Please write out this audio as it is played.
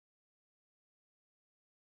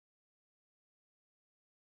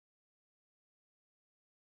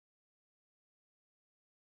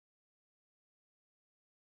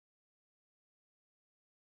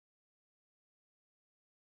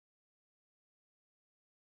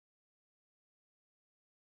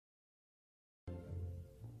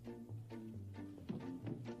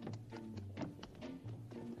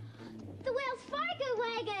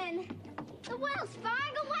wagon! The Wells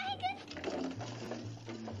Fargo wagon?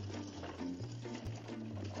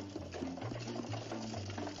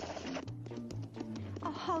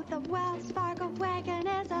 Oh, the Wells Fargo wagon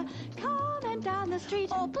is a-coming down the street.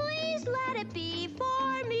 Oh, please let it be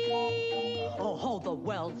for me. Oh, the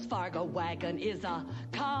Wells Fargo wagon is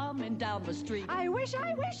a-coming down the street. I wish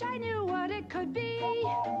I knew what it could be.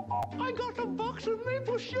 I got a box of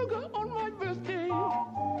maple sugar on my birthday.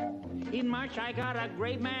 In March, I got a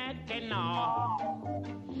great Mackinac.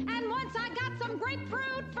 And once I got some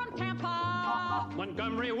grapefruit from Tampa.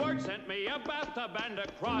 Montgomery Ward sent me a bathtub and a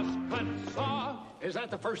cross-cut saw. Is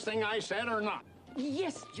that the first thing I said or not?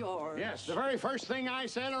 Yes, George. Yes, the very first thing I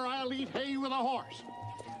said, or I'll eat hay with a horse.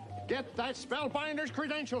 Get that spellbinder's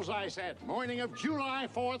credentials, I said. Morning of July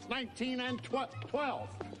 4th, 1912.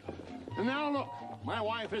 And now look, my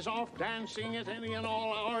wife is off dancing at any and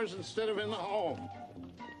all hours instead of in the home.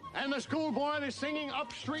 And the school board is singing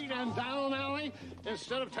up street and down alley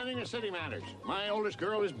instead of tending to city matters. My oldest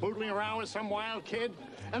girl is boodling around with some wild kid,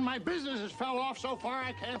 and my business has fell off so far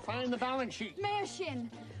I can't find the balance sheet. Mayor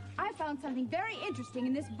Shin, I found something very interesting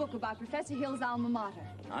in this book about Professor Hill's alma mater.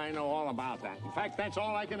 I know all about that. In fact, that's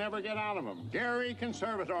all I can ever get out of him. Gary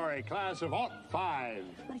Conservatory, class of '05.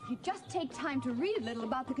 But if you just take time to read a little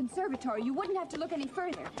about the conservatory, you wouldn't have to look any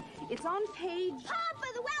further. It's on page... Papa,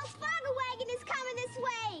 the Wells Fargo wagon is coming this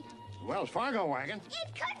way! Wells Fargo wagon?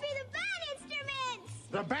 It could be the band instruments!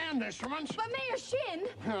 The band instruments? But Mayor Shin...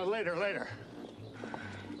 Later.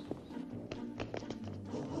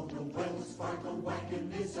 Oh, the Wells Fargo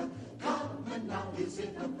wagon is a-coming now. Is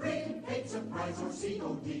it a prepaid surprise or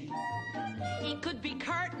COD? It could be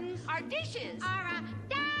curtains or dishes. Or a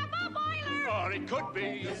double boiler. Or it could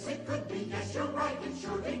be Yes, it could be. Yes, you're right. It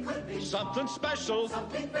surely could be. something special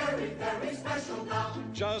Something very, very special now.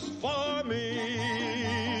 just for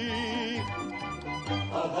me.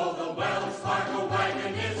 Oh, the Wells Fargo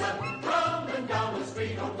wagon is a-coming down the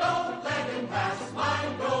street. Oh, don't let him pass my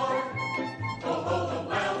door. Oh, the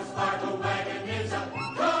Wells Fargo wagon is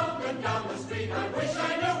a-coming down the street. I wish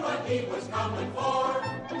I knew what he was coming for.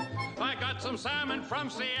 I got some salmon from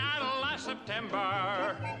Seattle last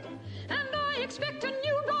September. And I expect a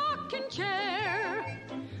new rocking chair.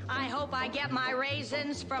 I hope I get my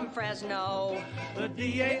raisins from Fresno. The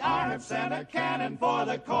DAR have sent a cannon for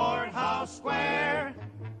the courthouse square.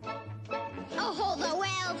 Oh, the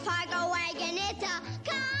Wells Fargo wagon, it's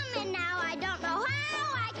a-coming now. I don't know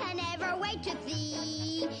how I can ever wait to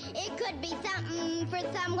see. It could be something for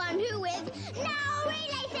someone who is no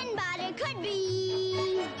relation, but it could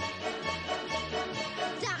be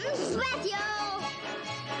something special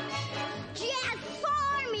just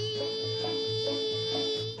for me.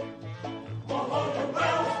 Oh, the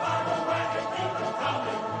Wells Fargo wagon keep us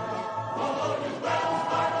coming. Oh, the Wells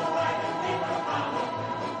Fargo wagon keep us coming.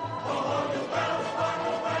 Oh, the Wells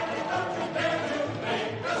Fargo wagon, don't you dare to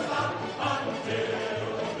make us stop until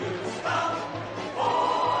you stop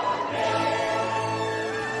for me.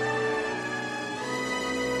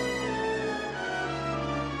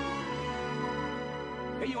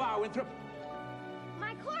 Here you are, Winthrop.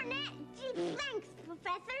 My cornet. Gee, thanks,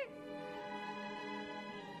 Professor.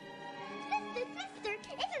 Sister,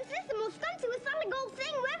 isn't this the most scuntious solid gold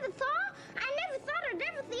thing we ever saw? I never thought I'd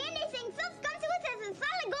ever see anything so scuntious as a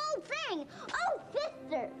solid gold thing. Oh,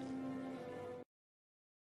 sister.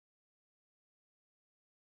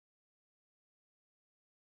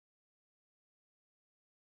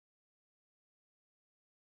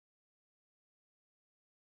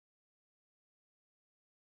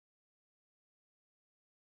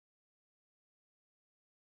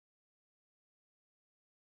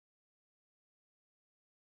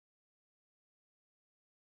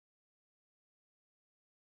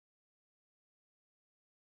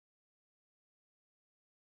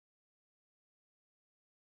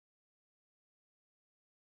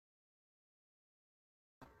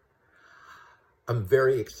 I'm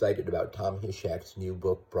very excited about Tom Hischak's new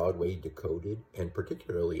book, Broadway Decoded, and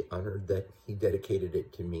particularly honored that he dedicated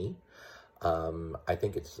it to me. I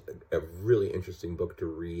think it's a really interesting book to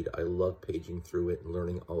read. I love paging through it and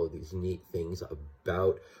learning all of these neat things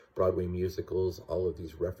about Broadway musicals, all of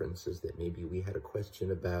these references that maybe we had a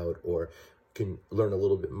question about or can learn a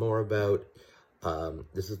little bit more about.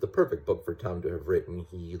 This is the perfect book for Tom to have written.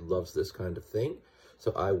 He loves this kind of thing,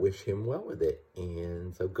 so I wish him well with it.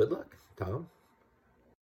 And so good luck, Tom.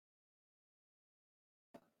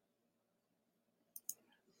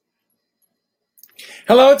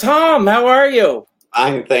 Hello, Tom. How are you?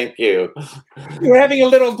 Fine, thank you. You were having a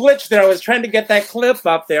little glitch there. I was trying to get that clip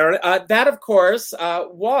up there. That, of course,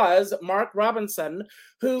 was Mark Robinson,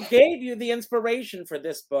 who gave you the inspiration for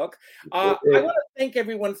this book. I want to thank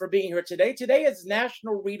everyone for being here today. Today is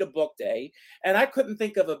National Read a Book Day, and I couldn't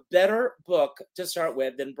think of a better book to start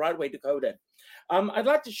with than Broadway Decoded. I'd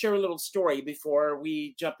like to share a little story before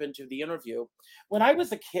we jump into the interview. When I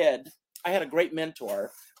was a kid, I had a great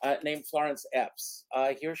mentor named Florence Epps.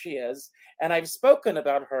 Here she is. And I've spoken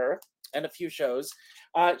about her in a few shows.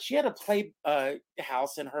 She had a play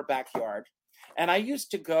house in her backyard. And I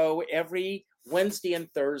used to go every Wednesday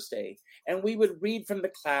and Thursday. And we would read from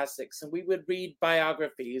the classics and we would read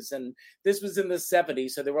biographies. And this was in the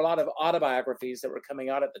 70s. So there were a lot of autobiographies that were coming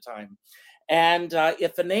out at the time. And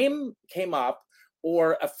if a name came up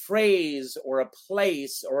or a phrase or a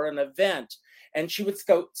place or an event, and she would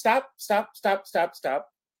go, stop, stop, stop, stop, stop.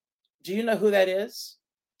 Do you know who that is?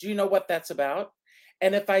 Do you know what that's about?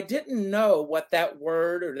 And if I didn't know what that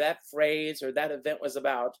word or that phrase or that event was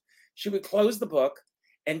about, she would close the book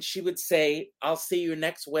and she would say, I'll see you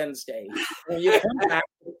next Wednesday. When you come back,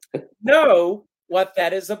 know what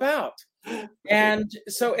that is about. And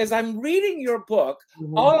so as I'm reading your book,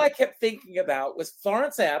 all I kept thinking about was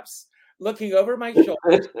Florence Epps looking over my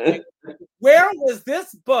shoulder. Like, where was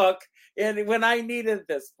this book when I needed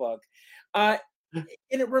this book? And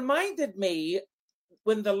it reminded me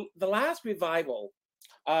when the last revival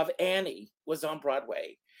of Annie was on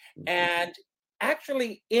Broadway, and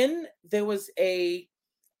actually there was a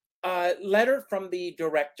letter from the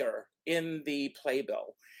director in the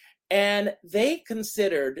playbill, and they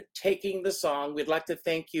considered taking the song "We'd Like to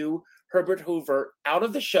Thank You, Herbert Hoover" out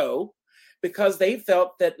of the show because they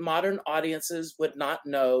felt that modern audiences would not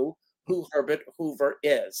know who Herbert Hoover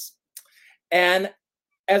is. And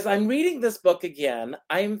as I'm reading this book again,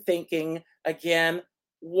 I'm thinking again,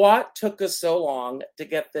 what took us so long to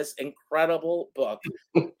get this incredible book?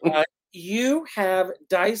 You have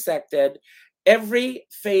dissected every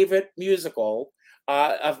favorite musical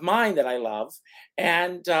of mine that I love,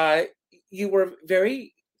 and you were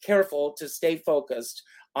very careful to stay focused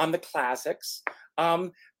on the classics,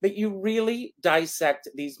 but you really dissect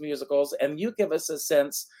these musicals, and you give us a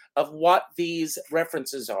sense of what these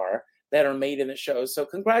references are that are made in the show. So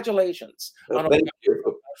congratulations on a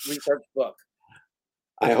research book.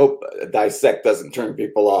 I hope dissect doesn't turn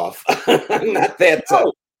people off. Not that tough.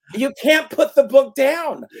 No, you can't put the book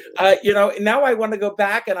down. Now I want to go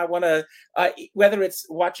back and I want to, whether it's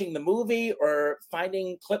watching the movie or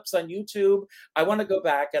finding clips on YouTube, I want to go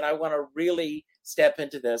back and I want to really step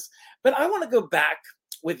into this. But I want to go back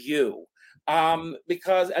with you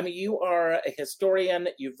because, I mean, you are a historian.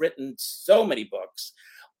 You've written so many books.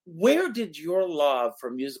 Where did your love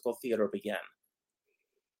for musical theater begin?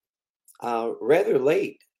 Rather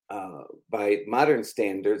late. By modern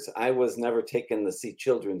standards, I was never taken to see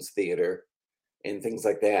children's theater and things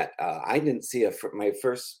like that. I didn't see my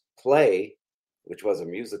first play, which was a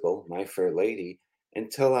musical, My Fair Lady,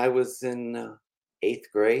 until I was in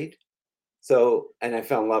 8th grade. So, and I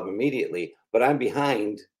fell in love immediately. But I'm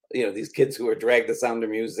behind, these kids who are dragged to Sound of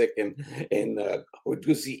Music and would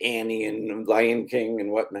go see Annie and Lion King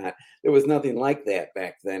and whatnot. There was nothing like that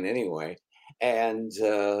back then, anyway. And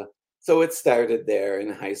so it started there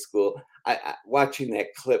in high school. I watching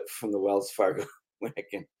that clip from the Wells Fargo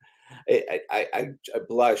wagon, I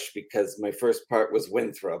blush because my first part was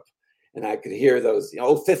Winthrop, and I could hear those,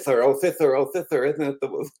 oh thither, oh thither, oh thither, isn't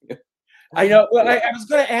it? I know. Well, I was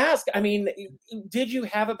going to ask. I mean, did you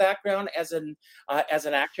have a background as an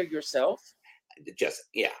actor yourself? Just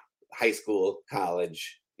high school,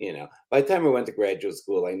 college. By the time I went to graduate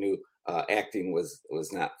school, I knew acting was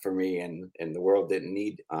not for me, and the world didn't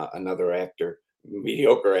need another actor,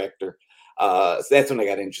 mediocre actor. So that's when I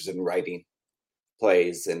got interested in writing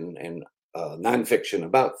plays and nonfiction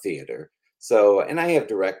about theater. So, and I have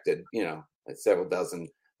directed, several dozen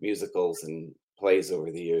musicals and plays over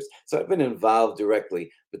the years. So I've been involved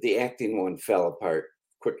directly, but the acting one fell apart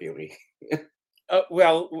quickly.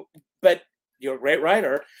 Well, but you're a great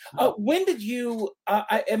writer. When did you,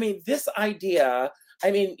 this idea,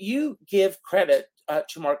 you give credit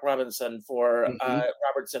to Mark Robinson for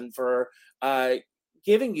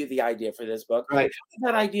giving you the idea for this book. Right.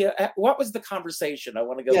 That idea, what was the conversation? I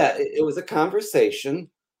want to go. Yeah, it was a conversation,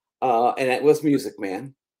 and it was Music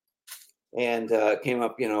Man. And came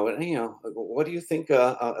up, what do you think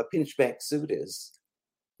a pinchback suit is?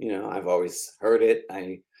 I've always heard it.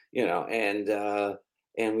 And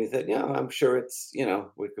we said, I'm sure it's,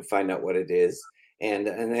 we could find out what it is. And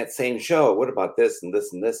that same show, what about this and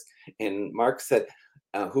this and this? And Mark said,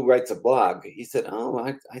 who writes a blog? He said,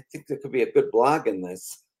 I think there could be a good blog in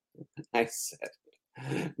this. I said,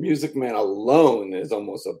 Music Man alone is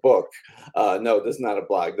almost a book. No, this is not a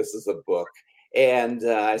blog. This is a book. And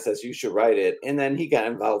I says, you should write it. And then he got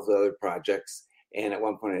involved with other projects. And at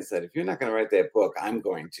one point I said, if you're not going to write that book, I'm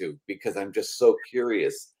going to, because I'm just so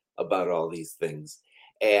curious about all these things.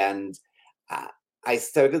 And I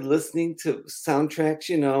started listening to soundtracks,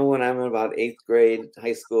 when I'm in about 8th grade,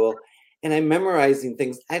 high school, and I'm memorizing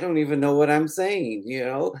things. I don't even know what I'm saying,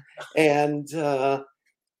 and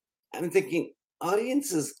I'm thinking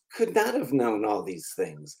audiences could not have known all these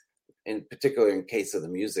things, in particular in case of The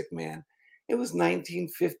Music Man. It was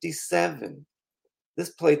 1957. This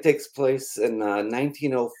play takes place in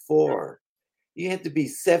 1904. You had to be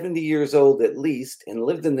 70 years old at least and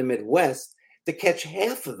lived in the Midwest to catch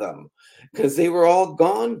half of them, because they were all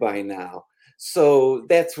gone by now. So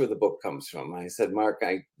that's where the book comes from. I said, Mark,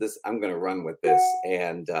 I'm going to run with this.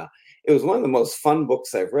 And it was one of the most fun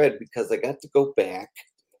books I've read, because I got to go back.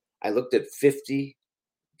 I looked at 50,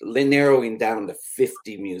 narrowing down to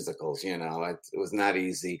 50 musicals. It was not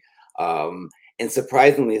easy. And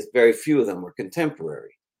surprisingly, very few of them were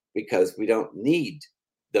contemporary, because we don't need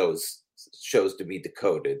those shows to be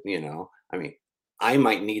decoded. I mean, I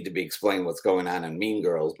might need to be explained what's going on in Mean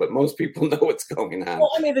Girls, but most people know what's going on.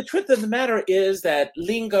 Well, I mean, the truth of the matter is that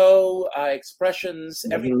lingo, expressions,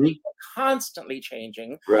 everything are constantly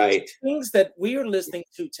changing. Right. So things that we are listening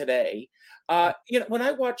to today, when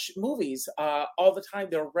I watch movies all the time,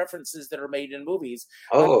 there are references that are made in movies.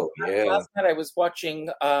 Oh, yeah. Last night I was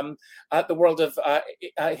watching The World of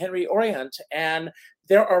Henry Orient, and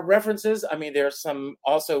there are references. I mean, there are some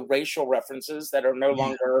also racial references that are no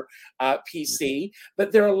longer PC,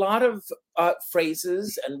 but there are a lot of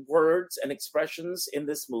phrases and words and expressions in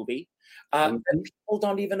this movie that people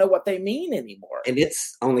don't even know what they mean anymore. And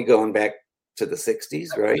it's only going back to the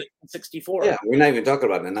 60s, right? 64. Yeah, we're not even talking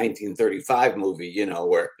about a 1935 movie,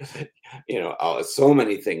 where, so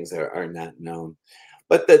many things are not known.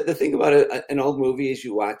 But the thing about an old movie is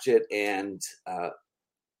you watch it and,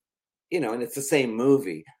 and it's the same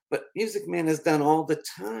movie. But Music Man is done all the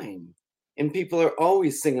time. And people are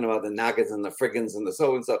always singing about the Nagas and the Friggins and the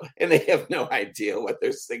so-and-so, and they have no idea what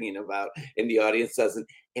they're singing about, and the audience doesn't.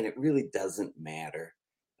 And it really doesn't matter.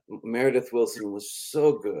 Meredith Willson was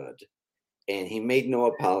so good, and he made no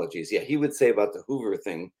apologies. Yeah, he would say about the Hoover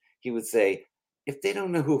thing, he would say, if they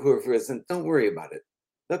don't know who Hoover is, then don't worry about it.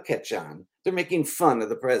 They'll catch on. They're making fun of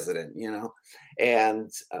the president, And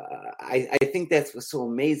I think that's what's so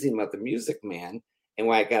amazing about The Music Man, and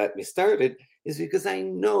why it got me started, is because I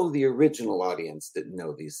know the original audience didn't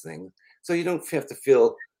know these things. So you don't have to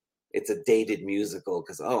feel it's a dated musical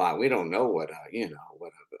because, we don't know what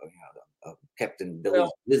Captain Billy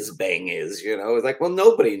Whiz-Bang is, It's like, well,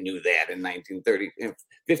 nobody knew that in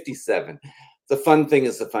 1957. The fun thing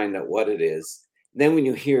is to find out what it is. Then when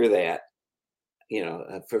you hear that,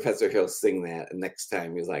 Professor Hill sing that, and next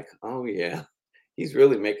time he's like, oh yeah, he's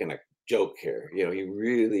really making a joke here. He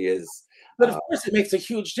really is. But of course, it makes a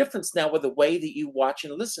huge difference now with the way that you watch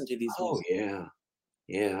and listen to these movies. Oh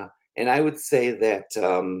yeah. And I would say that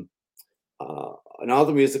in all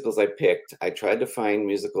the musicals I picked, I tried to find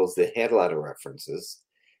musicals that had a lot of references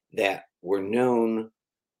that were known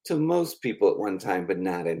to most people at one time, but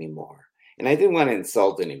not anymore. And I didn't want to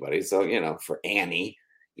insult anybody. So, for Annie,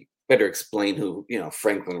 you better explain who,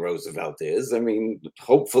 Franklin Roosevelt is. I mean,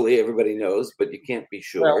 hopefully everybody knows, but you can't be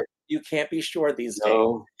sure. Well, you can't be sure these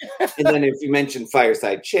days. And then if you mention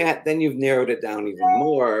Fireside Chat, then you've narrowed it down even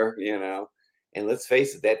more, And let's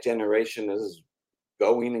face it, that generation is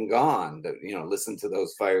going and gone to, listen to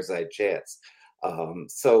those Fireside Chats. I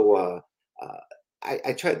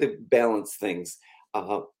tried to balance things.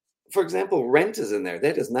 For example, Rent is in there.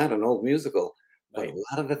 That is not an old musical, but a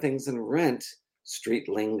lot of the things in Rent, street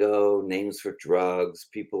lingo, names for drugs,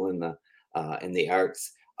 people in the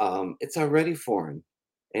arts, it's already foreign.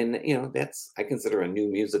 And, that's, I consider a new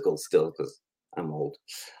musical still because I'm old.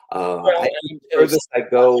 The furthest I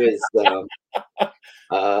go is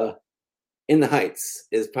In the Heights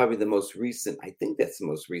is probably the most recent. I think that's the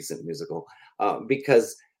most recent musical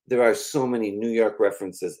because there are so many New York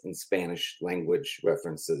references and Spanish language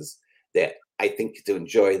references that I think to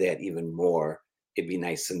enjoy that even more, it'd be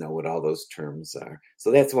nice to know what all those terms are.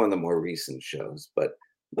 So that's one of the more recent shows, but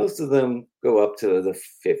most of them go up to the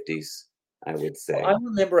 50s. I would say. Well, I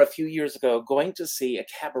remember a few years ago going to see a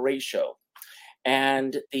cabaret show,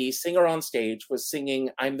 and the singer on stage was singing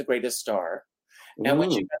 "I'm the Greatest Star," and when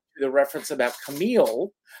she got to the reference about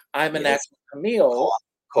Camille, "I'm an actual Camille,"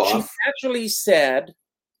 she actually said,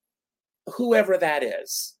 "Whoever that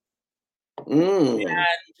is," and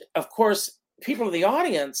of course, people in the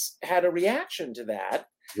audience had a reaction to that,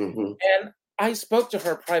 and I spoke to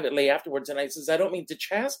her privately afterwards, and I says, I don't mean to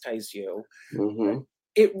chastise you. Mm-hmm.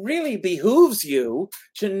 It really behooves you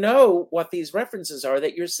to know what these references are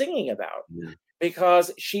that you're singing about,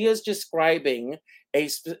 because she is describing a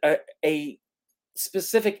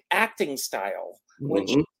specific acting style when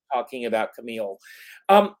she's talking about Camille.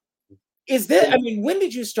 Is that, I mean, when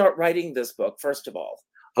did you start writing this book, first of all?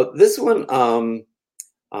 This one,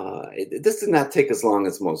 this did not take as long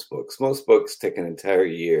as most books. Most books take an entire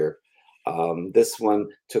year. This one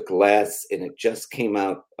took less, and it just came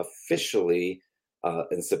out officially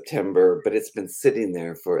in September, but it's been sitting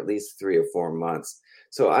there for at least 3 or 4 months.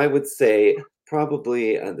 So I would say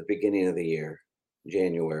probably at the beginning of the year,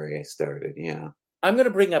 January, I started. Yeah. I'm going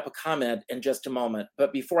to bring up a comment in just a moment,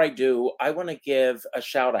 but before I do, I want to give a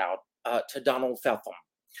shout out to Donald Feltham.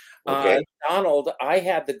 Okay. Donald, I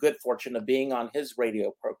had the good fortune of being on his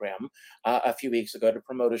radio program a few weeks ago to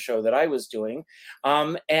promote a show that I was doing,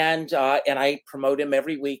 and I promote him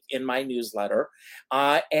every week in my newsletter.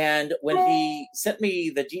 And when he sent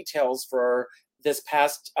me the details for this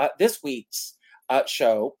week's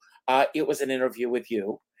show, it was an interview with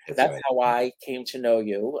you. That's right. how I came to know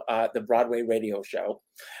you, the Broadway radio show,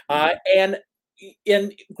 and.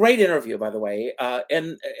 In great interview, by the way.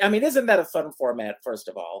 And I mean, isn't that a fun format, first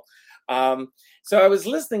of all? So I was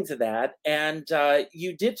listening to that, and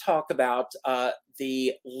you did talk about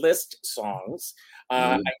the list songs.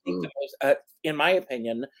 I think the most, in my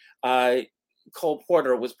opinion, Cole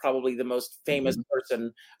Porter was probably the most famous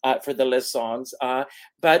person for the list songs.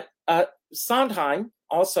 But Sondheim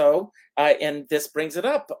also, and this brings it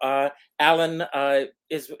up. Alan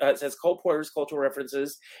says Cole Porter's cultural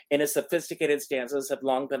references in his sophisticated stanzas have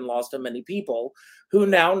long been lost on many people. Who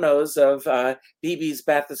now knows of BB's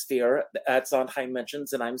Bathysphere that Sondheim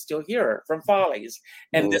mentions, and I'm Still Here from Follies.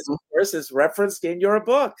 And this, of course, is referenced in your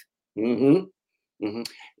book.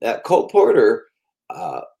 Cole Porter,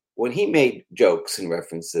 when he made jokes and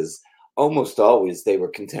references, almost always they were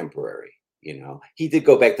contemporary. You know, he did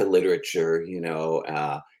go back to literature, you know,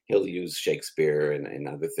 he'll use Shakespeare and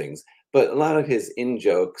other things, but a lot of his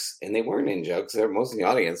in-jokes, and they weren't in-jokes, most of the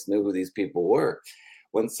audience knew who these people were.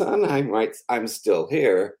 When Sondheim writes, I'm Still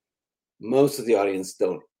Here, most of the audience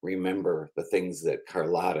don't remember the things that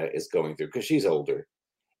Carlotta is going through because she's older.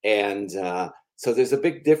 And so there's a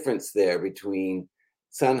big difference there between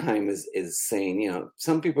Sondheim is saying, you know,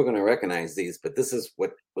 some people are going to recognize these, but this is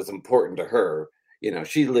what was important to her. You know,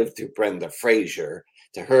 she lived through Brenda Fraser.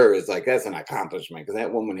 To her, it's like, that's an accomplishment because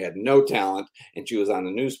that woman had no talent and she was on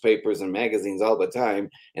the newspapers and magazines all the time.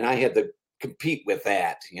 And I had to compete with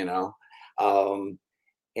that, you know.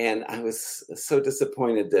 And I was so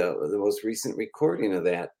disappointed. The most recent recording of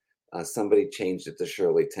that, somebody changed it to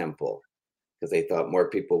Shirley Temple because they thought more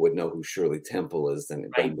people would know who Shirley Temple is than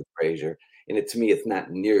Brenda Fraser. And to me, it's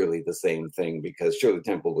not nearly the same thing because Shirley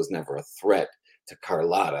Temple was never a threat to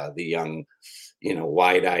Carlotta, the young, you know,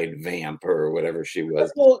 wide-eyed vamp or whatever she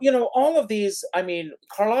was. Well, you know, all of these, I mean,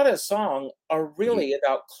 Carlotta's song are really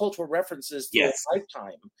about cultural references through a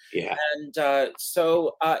lifetime. Yeah. And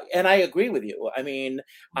so, and I agree with you. I mean,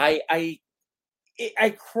 I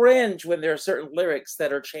cringe when there are certain lyrics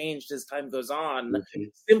that are changed as time goes on,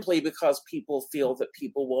 simply because people feel that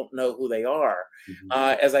people won't know who they are.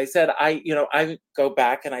 As I said, I go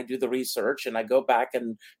back and I do the research and I go back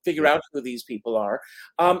and figure out who these people are.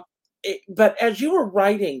 But as you were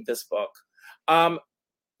writing this book,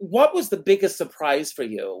 what was the biggest surprise for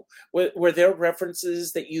you? Were there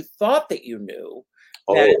references that you thought that you knew?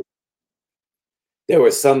 There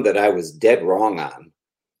were some that I was dead wrong on.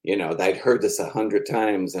 You know, I'd heard this 100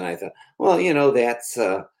 times and I thought, well, you know, that's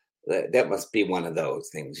that must be one of those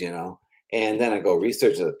things, you know. And then I go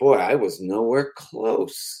research it. Boy, I was nowhere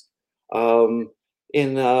close. In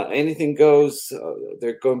Anything Goes,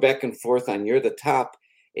 they're going back and forth on You're the Top.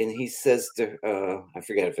 And he says to, I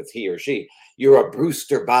forget if it's he or she, you're a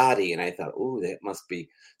Brewster body. And I thought, oh, that must be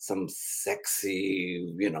some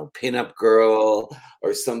sexy, you know, pinup girl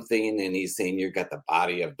or something. And he's saying, you got the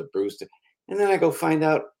body of the Brewster. And then I go find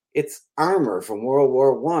out it's armor from World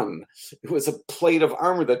War I. It was a plate of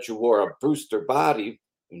armor that you wore, a Brewster body,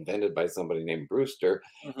 invented by somebody named Brewster.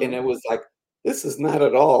 And it was like, this is not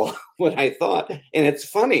at all what I thought. And it's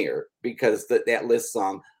funnier because that list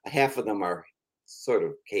song, half of them are sort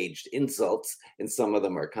of caged insults and some of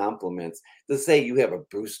them are compliments. To say you have a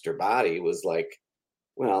Brewster body was like,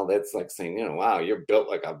 well, that's like saying, you know, wow, you're built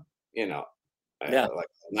like a, you know, like a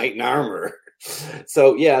knight in armor.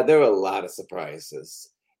 So yeah, there were a lot of surprises,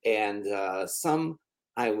 and some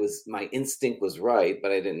my instinct was right,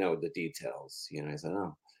 but I didn't know the details. You know, I said,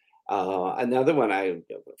 oh. Another one I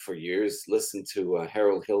for years listened to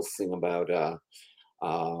Harold Hill sing about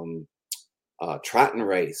trotting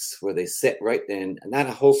race where they sit right in, not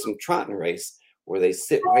a wholesome trotting race where they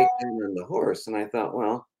sit right down on the horse. And I thought,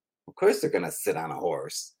 well, of course they're going to sit on a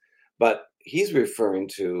horse. But he's referring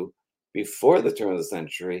to before the turn of the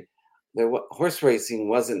century, horse racing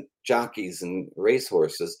wasn't jockeys and race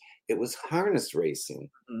horses. It was harness racing.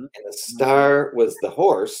 And the star was the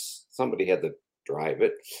horse. Somebody had to drive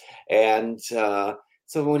it. And so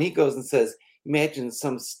when he goes and says, imagine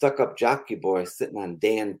some stuck-up jockey boy sitting on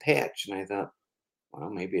Dan Patch. And I thought, well,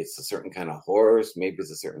 maybe it's a certain kind of horse. Maybe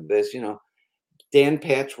it's a certain this, Dan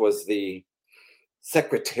Patch was the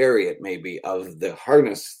secretariat maybe of the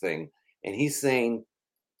harness thing. And he's saying,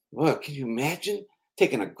 well, can you imagine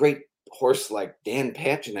taking a great horse like Dan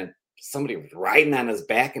Patch and then somebody riding on his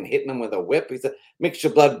back and hitting him with a whip? He said, makes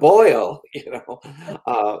your blood boil,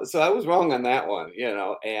 So I was wrong on that one,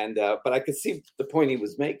 and but I could see the point he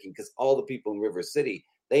was making, because all the people in River City,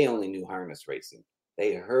 they only knew harness racing.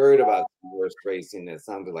 They heard about horse racing. It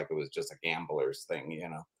sounded like it was just a gambler's thing,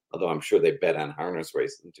 although I'm sure they bet on harness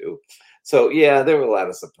racing too. So yeah, there were a lot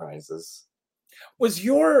of surprises. Was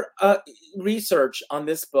your research on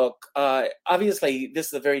this book, obviously this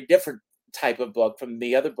is a very different type of book from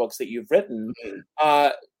the other books that you've written.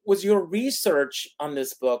 Was your research on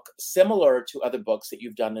this book similar to other books that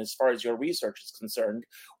you've done as far as your research is concerned,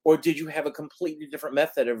 or did you have a completely different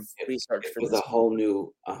method of research? It was a whole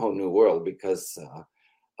new world, because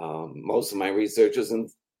most of my research is in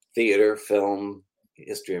theater, film,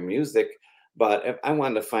 history of music. But if I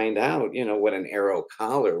wanted to find out, what an arrow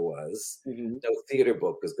collar was, no theater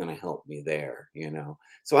book was going to help me there,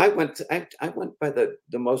 So I went by the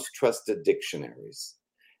most trusted dictionaries,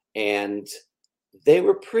 and they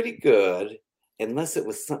were pretty good, unless it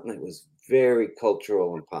was something that was very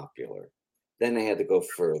cultural and popular. Then I had to go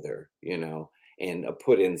further, and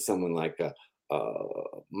put in someone like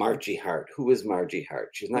Margie Hart. Who is Margie Hart?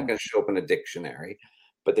 She's not going to show up in a dictionary,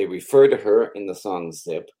 but they refer to her in the song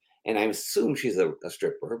Zip. And I assume she's a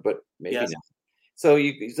stripper, but maybe not. So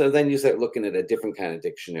then you start looking at a different kind of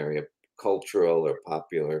dictionary, a cultural or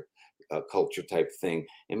popular culture type thing.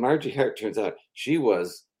 And Margie Hart, turns out she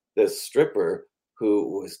was this stripper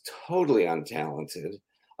who was totally untalented.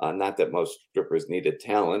 Not that most strippers needed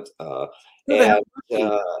talent, but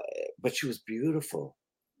she was beautiful.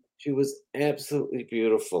 She was absolutely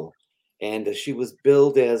beautiful, and she was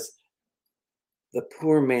billed as the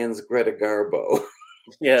poor man's Greta Garbo.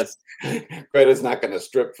 Yes. Greta's not going to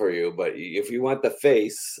strip for you, but if you want the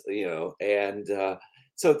face, and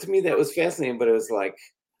so to me that was fascinating, but it was like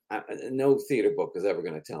no theater book is ever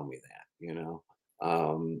going to tell me that,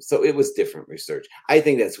 so it was different research. I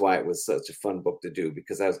think that's why it was such a fun book to do,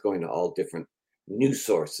 because I was going to all different news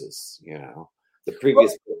sources, the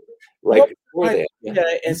previous book, right before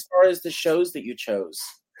that. As far as the shows that you chose,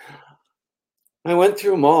 I went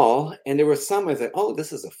through them all, and there were some I thought, oh,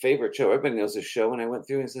 this is a favorite show. Everybody knows this show. And I went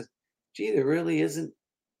through and said, gee, there really isn't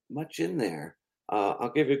much in there. I'll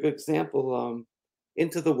give you a good example.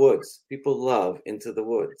 Into the Woods. People love Into the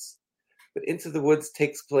Woods. But Into the Woods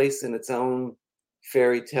takes place in its own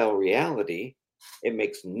fairy tale reality. It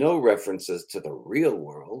makes no references to the real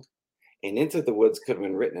world. And Into the Woods could have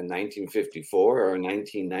been written in 1954 or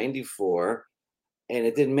 1994. And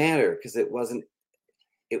it didn't matter, because it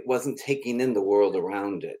wasn't taking in the world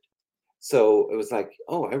around it. So it was like,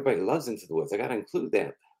 oh, everybody loves Into the Woods. I got to include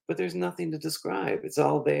that. But there's nothing to describe. It's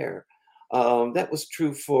all there. That was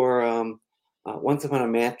true for Once Upon a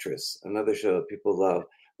Mattress, another show that people love.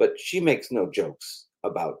 But she makes no jokes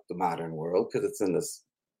about the modern world, because it's in this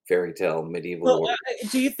fairy tale medieval world.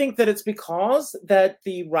 Do you think that it's because that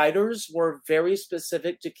the writers were very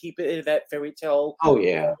specific to keep it in that fairy tale? Oh,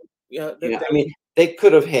 yeah. I mean, they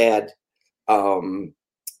could have had...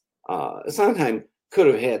 Sondheim could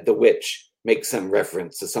have had the witch make some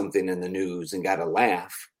reference to something in the news and got a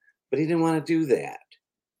laugh, but he didn't want to do that,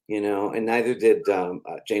 and neither did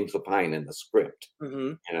James Lapine in the script.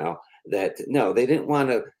 They didn't want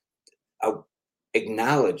to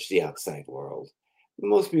acknowledge the outside world.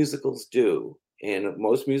 Most musicals do, and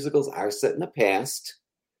most musicals are set in the past.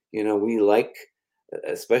 We like,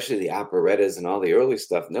 especially the operettas and all the early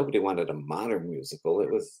stuff. Nobody wanted a modern musical. It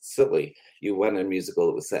was silly. You wanted a musical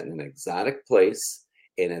that was set in an exotic place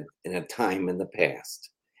in a time in the past.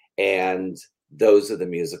 And those are the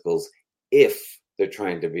musicals, if they're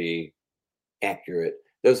trying to be accurate,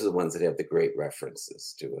 those are the ones that have the great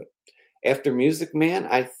references to it. After Music Man,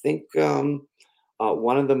 I think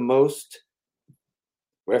one of the most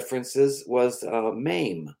references was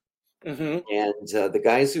Mame. And the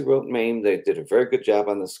guys who wrote Mame, they did a very good job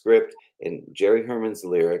on the script and Jerry Herman's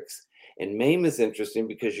lyrics. And Mame is interesting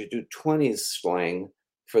because you do 20s slang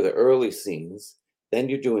for the early scenes, then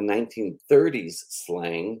you're doing 1930s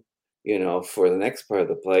slang, for the next part of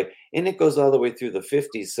the play, and it goes all the way through the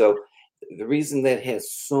 50s. So the reason that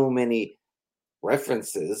has so many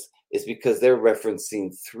references is because they're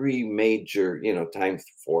referencing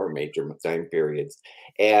four major time periods,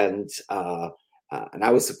 and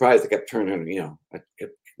I was surprised they kept turning,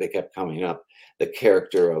 they kept coming up. The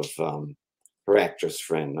character of her actress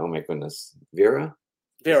friend, oh my goodness, Vera.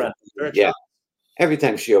 Yeah. Every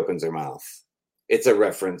time she opens her mouth, it's a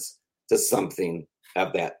reference to something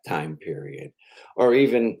of that time period, or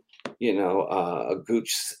even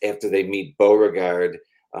Gooch after they meet Beauregard.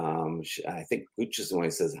 I think Gooch is the one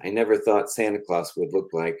who says, "I never thought Santa Claus would look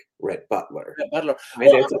like Rhett Butler." Well, I'm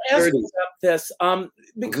asking about this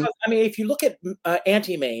because if you look at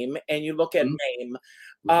Auntie Mame and you look at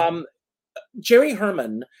Mame, Jerry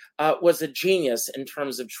Herman was a genius in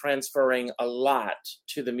terms of transferring a lot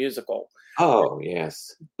to the musical. Oh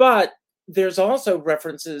yes, but there's also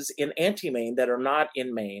references in Auntie Mame that are not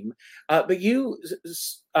in Mame. But you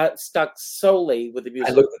stuck solely with the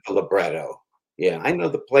musical. I looked at the libretto. Yeah, I know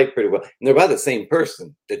the play pretty well. And they're by the same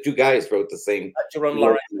person. The two guys wrote the same Jerome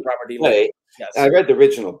Lawrence and Robert E. play. Yes. I read the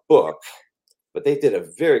original book, but they did a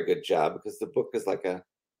very good job because the book is like a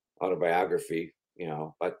autobiography,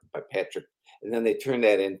 by Patrick. And then they turned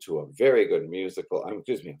that into a very good musical,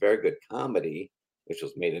 very good comedy, which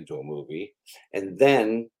was made into a movie. And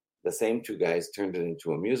then the same two guys turned it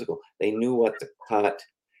into a musical. They knew what to cut,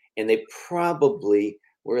 and they probably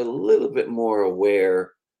were a little bit more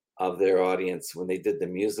aware of their audience when they did the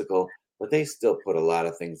musical, but they still put a lot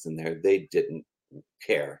of things in there. They didn't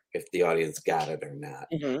care if the audience got it or not.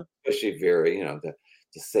 Especially Vera,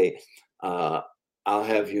 to say, I'll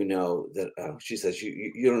have you know that she says,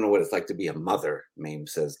 you don't know what it's like to be a mother, Mame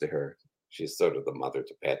says to her. She's sort of the mother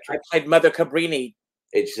to Patrick. I played Mother Cabrini.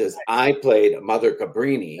 It says, I played Mother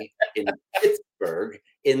Cabrini in Pittsburgh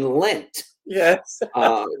in Lent. Yes.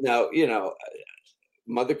 Now,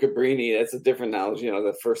 Mother Cabrini, that's a different knowledge,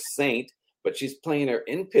 the first saint, but she's playing her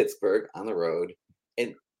in Pittsburgh on the road,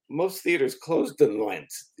 and most theaters closed in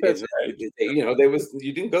Lent. That's right. You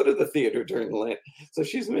didn't go to the theater during Lent. So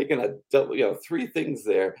she's making a double, three things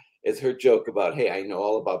there is her joke about, hey, I know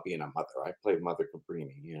all about being a mother. I played Mother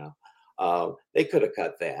Cabrini, they could have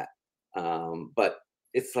cut that. But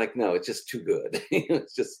it's like, no, it's just too good.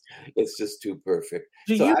 It's just too perfect.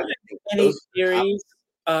 Do you have any theories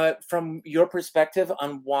from your perspective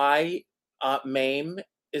on why Mame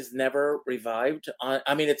is never revived?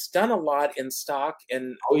 It's done a lot in stock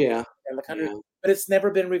in the country, but it's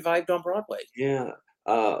never been revived on Broadway. Yeah.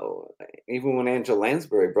 Even when Angela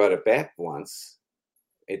Lansbury brought it back once,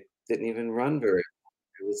 it didn't even run very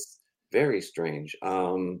well. It was very strange.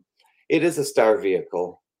 It is a star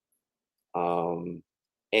vehicle.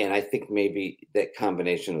 And I think maybe that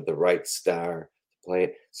combination of the right star to play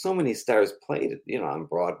it. So many stars played it, on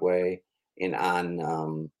Broadway and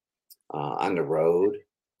on the road.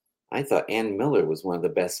 I thought Ann Miller was one of the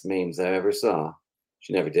best Mames I ever saw.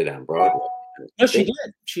 She never did it on Broadway. No, she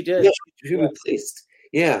did. She did. Yeah, she replaced.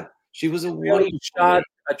 Yeah, she was a really shot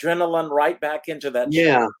adrenaline right back into that.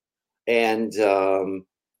 Yeah, and so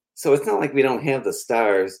it's not like we don't have the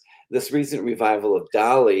stars. This recent revival of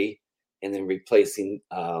Dolly, and then replacing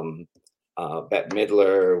Bette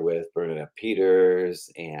Midler with Bernadette Peters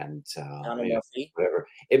and whatever.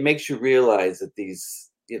 It makes you realize that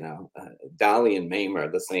these, Dolly and Mame are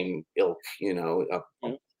the same ilk,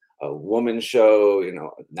 a woman show,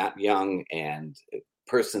 not young and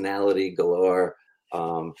personality galore.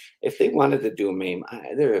 If they wanted to do a Mame,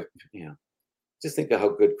 just think of how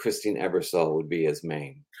good Christine Ebersole would be as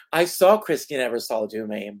Mame. I saw Christine Ebersole do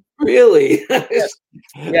Mame. Really? Yes.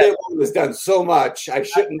 That woman has done so much. I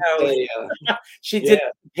shouldn't say. She did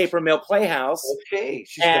Paper Mill Playhouse. Okay.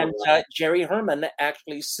 And Jerry Herman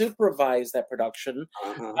actually supervised that production.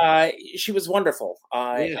 She was wonderful.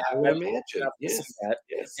 I would imagine. Yes.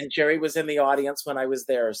 And Jerry was in the audience when I was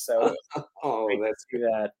there. So that's good.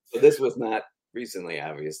 That. So this was not recently,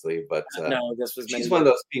 obviously, but no, this was. She's one of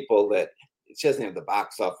those people that. She doesn't have the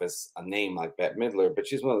box office a name like Bette Midler, but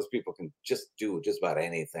she's one of those people who can just do just about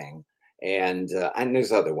anything. And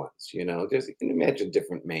there's other ones, you can imagine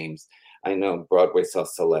different Mames. I know Broadway saw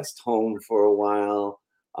Celeste Home for a while.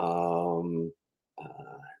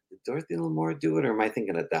 Did Dorothy Lamour do it, or am I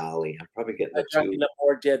thinking of Dolly? I'm probably getting the two. Dorothy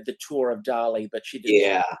Lamour did the tour of Dolly, but she did.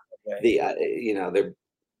 Yeah,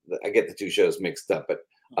 I get the two shows mixed up, but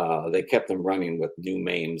they kept them running with new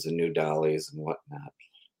Mames and new Dollys and whatnot.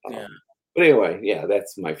 But anyway,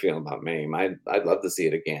 that's my feeling about Mame. I'd love to see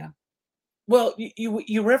it again. Well,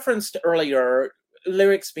 you referenced earlier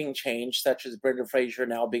lyrics being changed, such as Brendan Fraser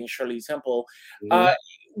now being Shirley Temple. Mhm.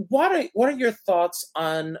 What are your thoughts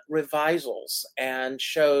on revisals and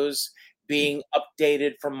shows being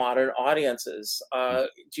updated for modern audiences? Do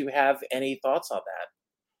you have any thoughts on that?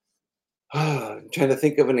 I'm trying to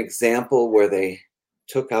think of an example where they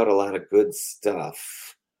took out a lot of good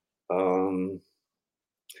stuff.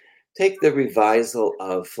 Take the revisal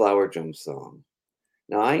of Flower Drum Song.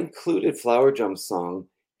 Now, I included Flower Drum Song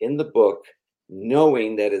in the book,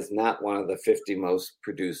 knowing that is not one of the 50 most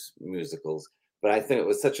produced musicals, but I think it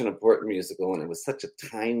was such an important musical and it was such a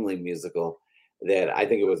timely musical that I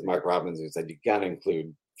think it was Mark Robbins who said, you got to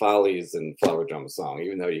include Follies and Flower Drum Song,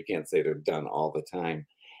 even though you can't say they're done all the time.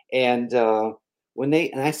 And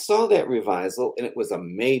I saw that revisal, and it was a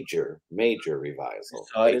major revisal.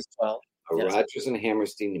 I saw it as well. A Yes. Rodgers and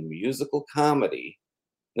Hammerstein musical comedy.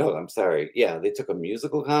 No, I'm sorry. Yeah, they took a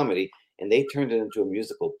musical comedy and they turned it into a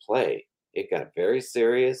musical play. It got very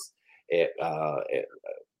serious.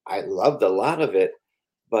 I loved a lot of it,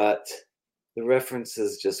 but the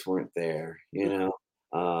references just weren't there.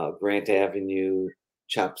 Grant Avenue,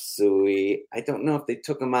 Chop Suey. I don't know if they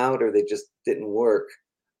took them out or they just didn't work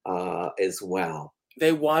as well.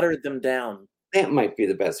 They watered them down. That might be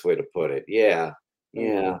the best way to put it. Yeah.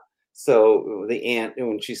 So the aunt,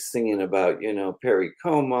 when she's singing about, Perry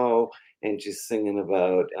Como, and she's singing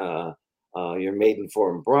about your maiden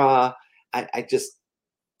form bra,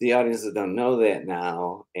 the audiences don't know that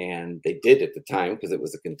now, and they did at the time because it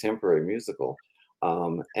was a contemporary musical.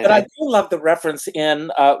 But I do love the reference in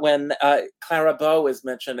when Clara Bow is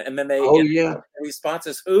mentioned, and then the response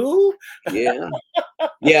is who? Yeah,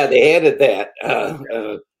 they added that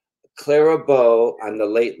Clara Bow on the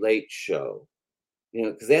Late Late Show.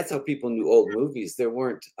 Because that's how people knew old movies. There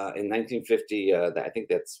weren't in 1950. I think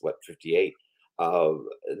that's 58.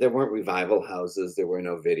 There weren't revival houses. There were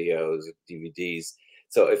no videos, DVDs.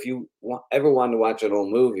 So if you ever wanted to watch an old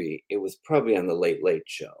movie, it was probably on the Late Late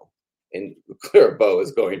Show. And Clara Bow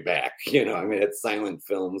is going back. It's silent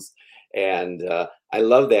films, and I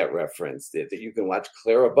love that reference that you can watch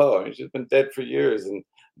Clara Bow. She's been dead for years, and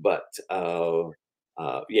so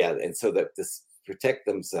that this protect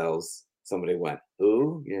themselves. Somebody went,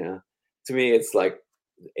 who? Yeah. To me, it's like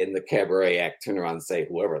in the cabaret act, turn around and say,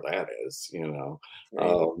 whoever that is,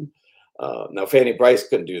 Right. Now, Fanny Bryce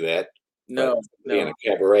couldn't do that. No. In a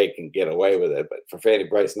cabaret can get away with it. But for Fanny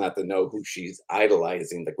Bryce not to know who she's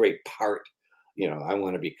idolizing, the great part, I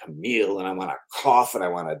want to be Camille and I want to cough and I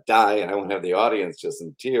want to die and I want to have the audience just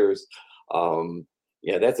in tears.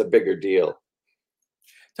 That's a bigger deal.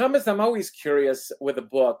 Thomas, I'm always curious with a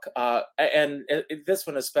book, and this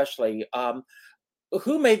one especially,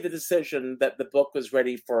 who made the decision that the book was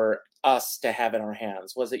ready for us to have in our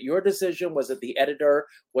hands? Was it your decision? Was it the editor?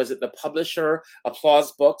 Was it the publisher?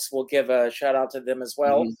 Applause Books, we'll give a shout out to them as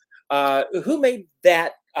well. Mm-hmm. Who made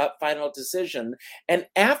that final decision? And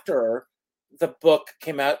after the book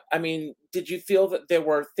came out, did you feel that there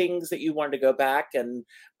were things that you wanted to go back and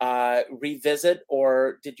revisit,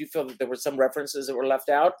 or did you feel that there were some references that were left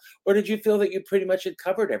out, or did you feel that you pretty much had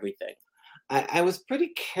covered everything? I was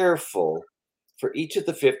pretty careful for each of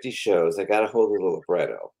the 50 shows. I got a hold of the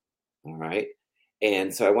libretto, all right?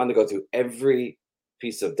 And so I wanted to go through every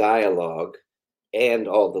piece of dialogue and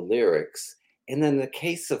all the lyrics. And then in the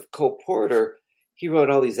case of Cole Porter, he wrote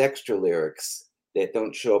all these extra lyrics that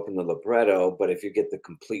don't show up in the libretto, but if you get the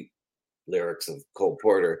complete lyrics of Cole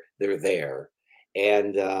Porter, they're there.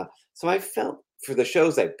 And so I felt for the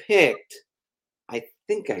shows I picked, I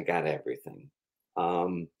think I got everything.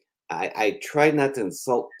 I tried not to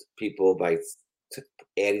insult people by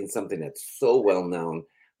adding something that's so well known.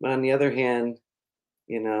 But on the other hand,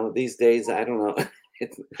 these days, I don't know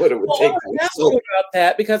what it would take to insult. About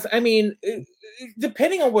that, because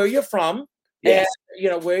depending on where you're from, yes,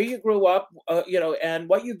 and where you grew up, and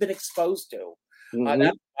what you've been exposed to, that's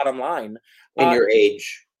the bottom line. And your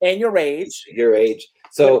age. And your age. Your age.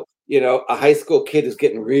 So, a high school kid is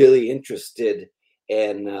getting really interested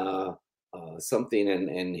in something,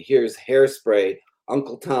 and here's Hairspray,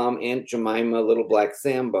 Uncle Tom, Aunt Jemima, Little Black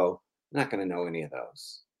Sambo. Not going to know any of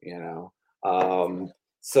those,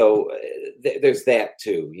 So there's that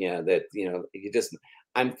too.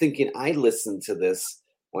 I'm thinking I listened to this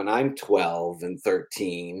when I'm 12 and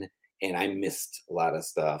 13, and I missed a lot of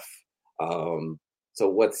stuff. So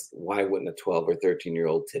why wouldn't a 12 or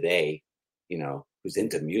 13-year-old today, who's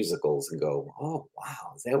into musicals and go, oh,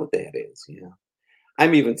 wow, is that what that is?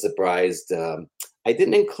 I'm even surprised. I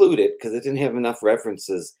didn't include it because it didn't have enough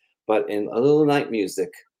references, but in A Little Night Music,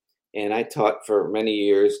 and I taught for many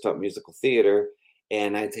years, taught musical theater,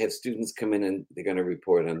 and I'd have students come in and they're going to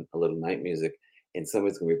report on A Little Night Music, and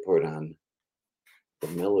somebody's going to report on The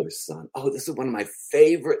Miller's Son. Oh, this is one of my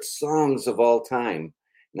favorite songs of all time.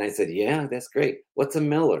 And I said, yeah, that's great. What's a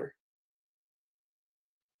Miller?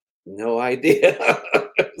 No idea.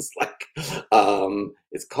 It's like,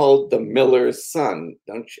 it's called The Miller's Son.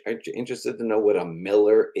 Aren't you interested to know what a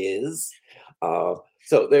Miller is?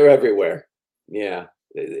 So they're everywhere. Yeah.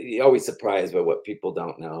 You're always surprised by what people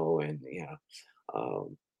don't know. And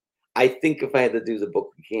I think if I had to do the book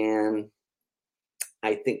again,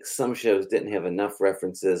 I think some shows didn't have enough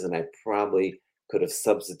references, and I probably could have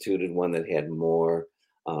substituted one that had more.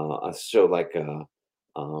 A show like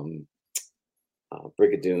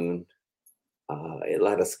Brigadoon, a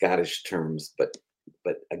lot of Scottish terms, but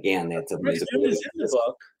again, that's a musical. Is in the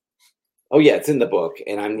book. Oh yeah, it's in the book,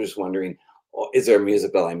 and I'm just wondering, is there a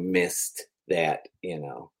musical I missed that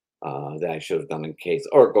that I should have done in case,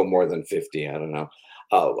 or go more than 50? I don't know.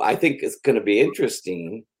 I think it's going to be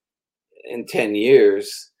interesting. In 10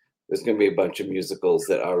 years, there's going to be a bunch of musicals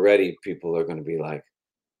that already people are going to be like,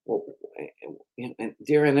 well, and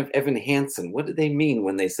dear Evan Hansen, what did they mean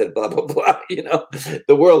when they said blah, blah, blah?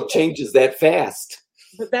 The world changes that fast.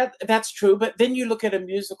 But that's true. But then you look at a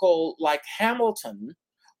musical like Hamilton,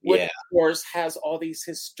 which of course has all these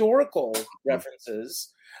historical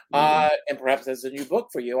references, and perhaps there's a new book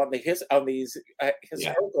for you on these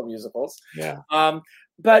historical musicals. Yeah.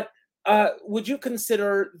 But would you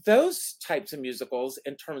consider those types of musicals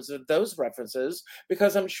in terms of those references?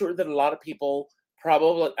 Because I'm sure that a lot of people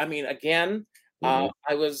probably, I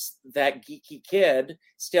was that geeky kid,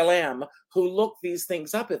 still am, who look these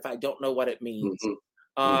things up if I don't know what it means.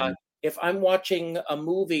 If I'm watching a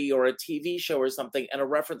movie or a TV show or something and a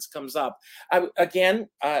reference comes up, in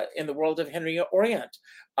the world of Henry Orient,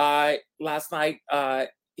 last night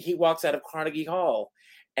he walks out of Carnegie Hall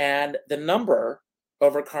and the number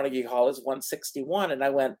over Carnegie Hall is 161. And I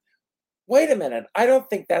went, wait a minute, I don't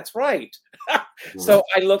think that's right. So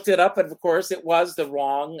I looked it up, and of course it was the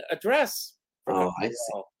wrong address. Oh, I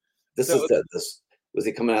see. This was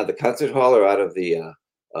he coming out of the concert hall or out of the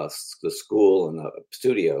school and the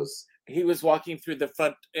studios? He was walking through the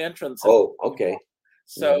front entrance. Oh, okay.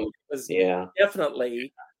 So it was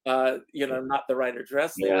definitely not the right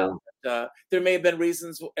address there. But, there may have been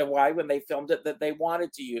reasons why when they filmed it that they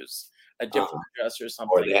wanted to use a different address or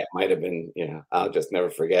something. Or that might have been, I'll just never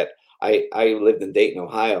forget. I lived in Dayton,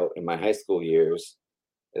 Ohio in my high school years,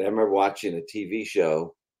 and I remember watching a TV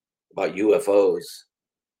show about UFOs.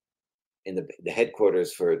 And the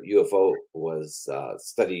headquarters for UFO was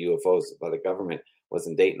study UFOs by the government was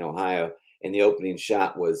in Dayton, Ohio, and the opening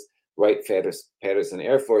shot was Wright Patterson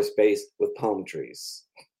Air Force Base with palm trees.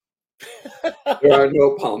 There are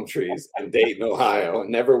no palm trees in Dayton, Ohio, and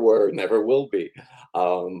never were, never will be.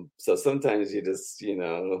 So sometimes you just,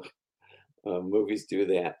 movies do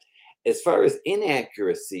that. As far as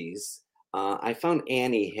inaccuracies, I found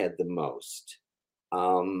Annie had the most.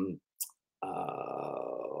 Who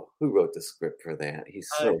wrote the script for that? He's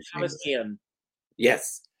so Thomas Ian.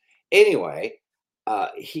 Yes. Anyway,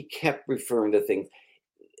 he kept referring to things.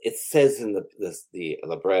 It says in the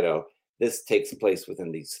libretto, this takes place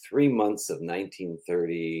within these 3 months of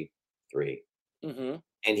 1933. Mm-hmm.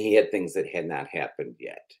 And he had things that had not happened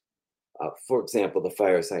yet. For example, the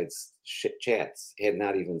fireside chats had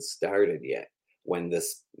not even started yet when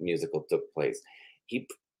this musical took place. He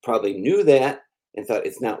probably knew that and thought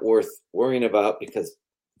it's not worth worrying about because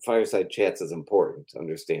fireside chats is important to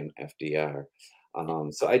understand FDR.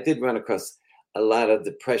 So I did run across a lot of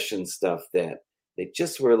depression stuff that they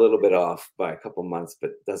just were a little bit off by a couple months,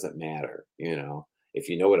 but it doesn't matter. If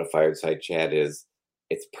you know what a fireside chat is,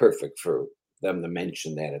 it's perfect for them to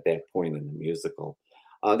mention that at that point in the musical.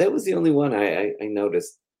 That was the only one I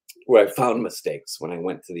noticed where I found mistakes when I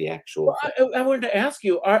went to the actual. Well, I wanted to ask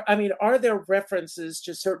you, are there references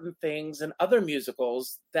to certain things in other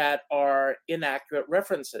musicals that are inaccurate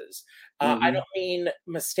references? I don't mean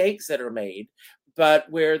mistakes that are made,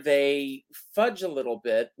 but where they fudge a little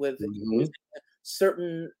bit with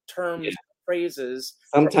certain terms, phrases.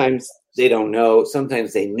 Sometimes they don't know.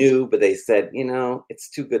 Sometimes they knew, but they said, it's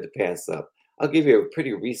too good to pass up. I'll give you a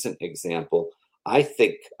pretty recent example. I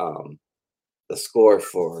think the score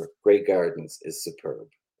for Grey Gardens is superb.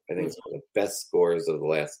 I think it's one of the best scores of the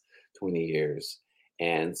last 20 years.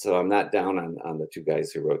 And so I'm not down on the two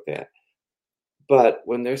guys who wrote that. But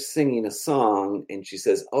when they're singing a song and she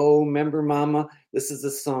says, oh, remember, Mama, this is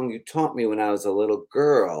a song you taught me when I was a little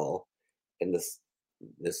girl. And this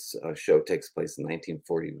show takes place in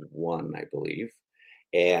 1941, I believe.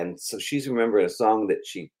 And so she's remembering a song that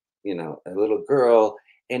she, a little girl.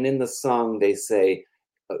 And in the song, they say,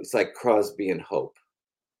 it's like Crosby and Hope.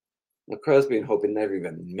 Crosby and Hope had never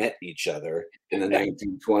even met each other in the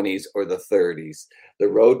 1920s or the 30s. The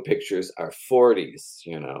road pictures are 40s,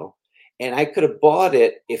 you know. And I could have bought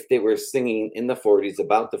it if they were singing in the 40s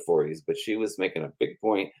about the 40s, but she was making a big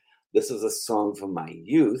point. This was a song from my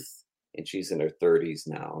youth, and she's in her 30s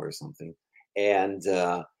now or something. And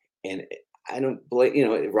I don't blame, you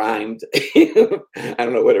know, it rhymed. I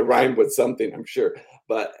don't know what it rhymed with, something, I'm sure,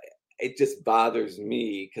 but it just bothers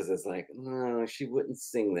me because it's like, no, she wouldn't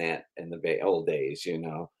sing that in the old days, you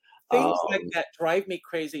know. Things like that drive me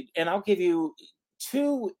crazy. And I'll give you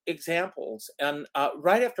two examples. And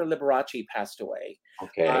right after Liberace passed away,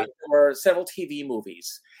 there were several TV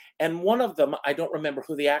movies. And one of them, I don't remember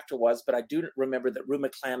who the actor was, but I do remember that Rue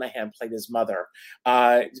McClanahan played his mother.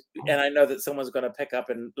 And I know that someone's going to pick up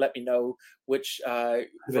and let me know which.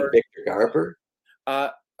 Victor Garber?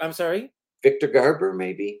 I'm sorry? Victor Garber,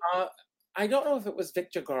 maybe? I don't know if it was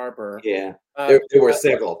Victor Garber. Yeah, there were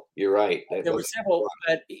several. You're right. There were several,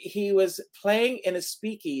 but he was playing in a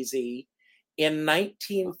speakeasy in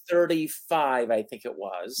 1935, I think it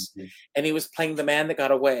was. Mm-hmm. And he was playing The Man That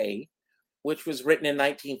Got Away, which was written in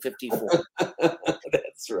 1954.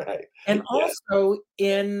 That's right. And also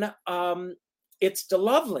in It's the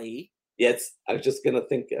Lovely. Yes, I was just going to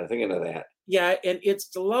thinking of that. Yeah, and It's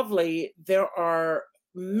the Lovely, there are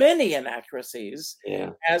many inaccuracies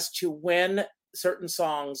as to when certain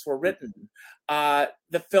songs were written.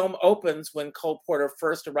 The film opens when Cole Porter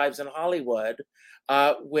first arrives in Hollywood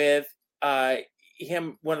with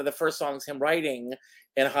him, one of the first songs him writing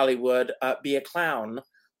in Hollywood, Be a Clown,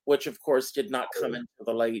 which of course did not come into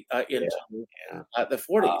the late the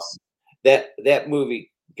 40s. That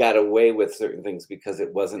movie got away with certain things because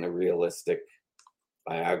it wasn't a realistic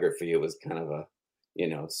biography. It was kind of a, you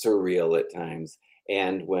know, surreal at times.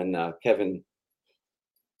 And when Kevin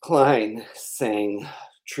Kline sang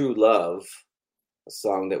True Love, a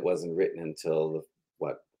song that wasn't written until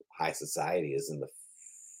High Society is in the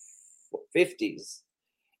 50s,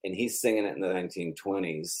 and he's singing it in the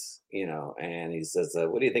 1920s, you know, and he says,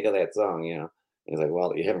 what do you think of that song, you know? He's like,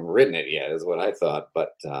 well, you haven't written it yet, is what I thought.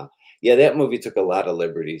 But that movie took a lot of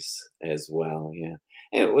liberties as well,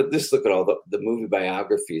 And just look at all the movie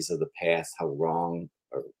biographies of the past, how wrong,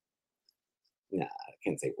 I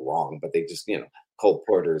can't say wrong, but they just, you know, Cole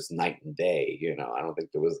Porter's Night and Day, you know, I don't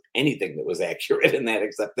think there was anything that was accurate in that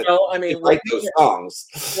except that those songs.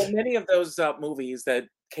 Well, many of those movies that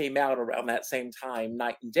came out around that same time,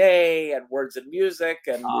 Night and Day and Words and Music,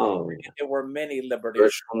 and there were many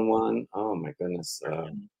liberties. One, oh my goodness.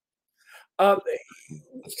 Till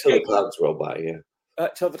the Clouds Roll By,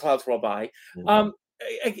 Till the Clouds Roll By.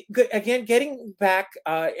 Again, getting back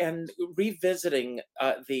and revisiting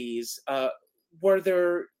these, were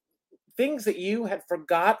there things that you had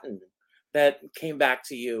forgotten that came back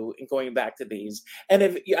to you in going back to these?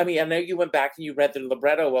 And I know you went back and you read the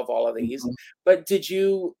libretto of all of these, but did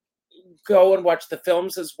you go and watch the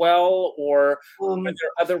films as well, or were there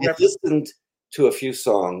other references? I listened to a few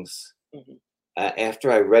songs after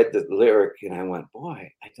I read the lyric, and I went,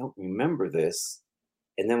 boy, I don't remember this.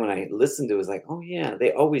 And then when I listened to it, it was like, oh yeah,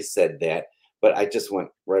 they always said that, but I just went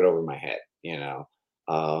right over my head, you know.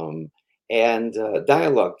 And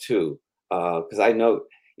dialogue too, because I know,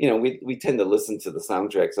 you know, we tend to listen to the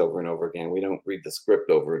soundtracks over and over again. We don't read the script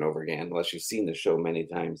over and over again unless you've seen the show many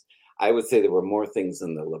times. I would say there were more things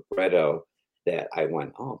in the libretto that I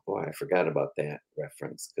went, oh boy, I forgot about that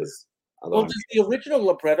reference. Because does the original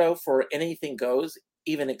libretto for Anything Goes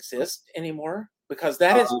even exist anymore? Because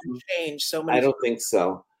that has changed so many. I don't think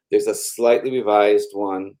so. There's a slightly revised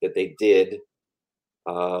one that they did.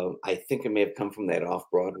 I think it may have come from that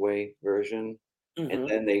off-Broadway version. And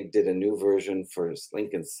then they did a new version for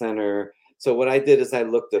Lincoln Center. So what I did is I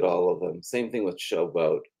looked at all of them. Same thing with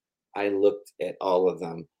Showboat. I looked at all of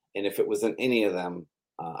them. And if it was in any of them,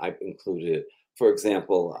 I included it. For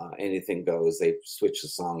example, Anything Goes, they switch the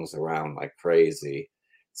songs around like crazy.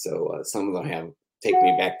 So some of them have Take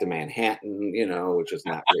Me Back to Manhattan, you know, which is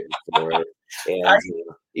not written for it. And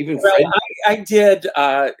I did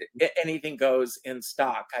Anything Goes in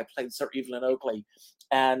stock. I played Sir Evelyn Oakley.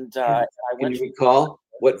 And can you recall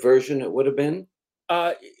what version it would have been?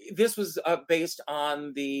 This was based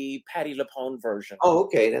on the Patti LuPone version. Oh,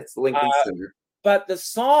 okay. That's Lincoln Center. But the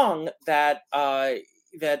song that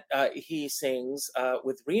he sings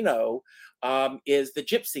with Reno is The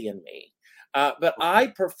Gypsy in Me. But I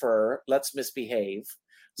prefer Let's Misbehave.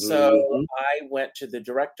 So I went to the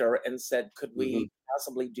director and said, could we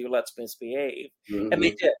possibly do Let's Misbehave? And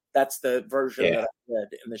they did. That's the version that I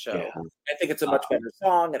did in the show. I think it's a much better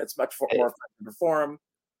song, and it's much more fun to perform.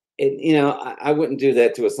 You know, I wouldn't do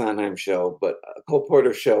that to a Sondheim show, but a Cole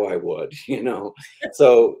Porter show I would, you know.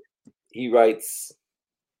 So he writes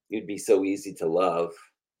 "You'd Be So Easy to Love,"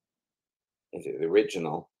 the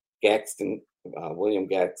original. William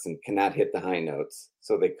Gaxton cannot hit the high notes,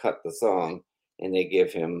 so they cut the song and they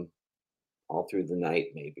give him "All Through the Night,"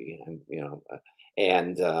 maybe,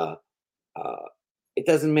 and it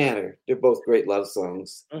doesn't matter. They're both great love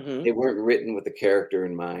songs. Mm-hmm. They weren't written with the character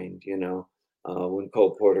in mind, When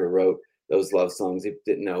Cole Porter wrote those love songs, he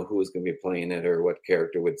didn't know who was going to be playing it or what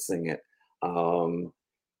character would sing it. And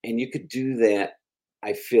you could do that,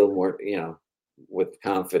 I feel, more, with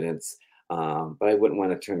confidence. But I wouldn't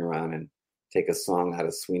want to turn around and take a song out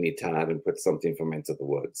of Sweeney Todd and put something from Into the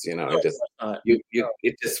Woods.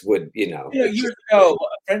 It just would, years ago,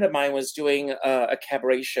 a friend of mine was doing a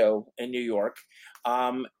cabaret show in New York,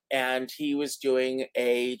 and he was doing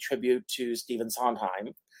a tribute to Stephen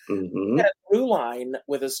Sondheim. Mm-hmm. He had a through line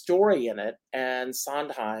with a story in it, and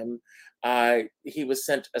Sondheim, he was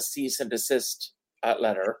sent a cease and desist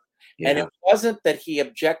letter. Yeah. And it wasn't that he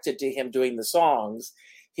objected to him doing the songs.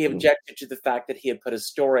 He objected to the fact that he had put a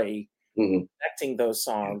story connecting those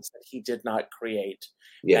songs that he did not create.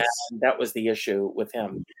 Yes. And that was the issue with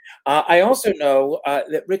him. I also know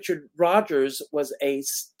that Richard Rodgers was a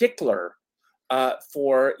stickler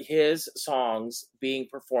for his songs being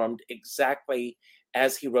performed exactly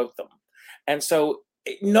as he wrote them. And so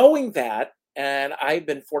knowing that, and I've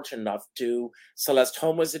been fortunate enough to, Celeste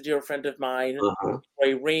Holm was a dear friend of mine,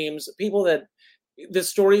 Roy Reams, people that, the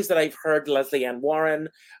stories that I've heard, Leslie Ann Warren,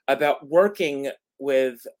 about working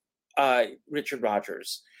with Richard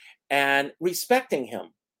Rodgers and respecting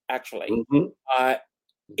him, actually.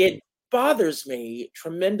 It bothers me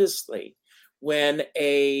tremendously when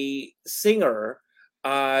a singer,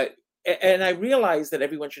 and I realize that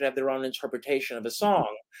everyone should have their own interpretation of a song,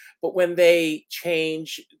 but when they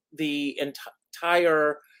change the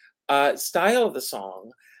entire style of the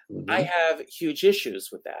song, I have huge issues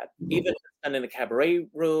with that, even if it's done in a cabaret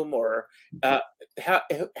room or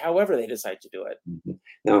however they decide to do it.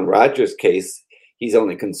 Now, in Rodgers' case, he's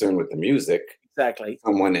only concerned with the music. Exactly.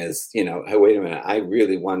 Someone is, hey, wait a minute, I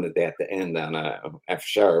really wanted that to end on a F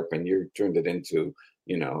sharp, and you turned it into,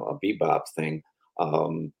 a bebop thing.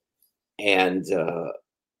 And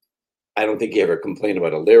I don't think he ever complained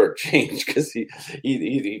about a lyric change because he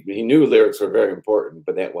knew lyrics were very important,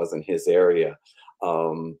 but that wasn't his area.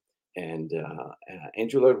 And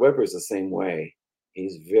Andrew Lloyd Webber is the same way.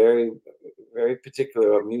 He's very, very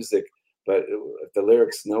particular about music, but if the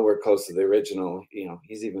lyrics nowhere close to the original,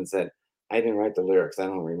 he's even said, I didn't write the lyrics, I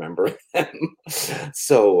don't remember them.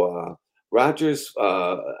 So Rodgers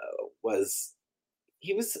was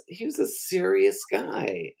a serious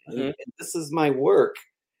guy. And this is my work,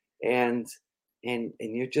 and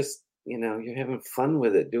you're just you're having fun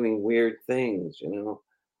with it, doing weird things,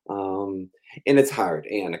 and it's hard.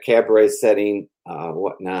 And a cabaret setting,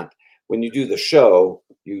 whatnot. When you do the show,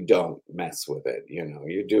 you don't mess with it.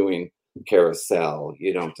 You're doing carousel.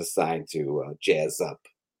 You don't decide to jazz up,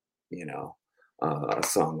 a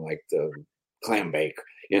song like the Clam Bake,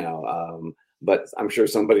 but I'm sure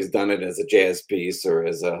somebody's done it as a jazz piece or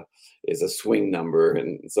as a swing number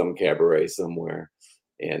in some cabaret somewhere.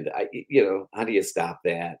 And how do you stop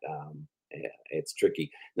that? It's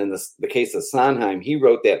tricky. Then the case of Sondheim, he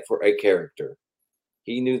wrote that for a character.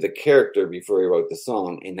 He knew the character before he wrote the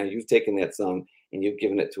song, and now you've taken that song and you've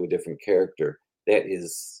given it to a different character. That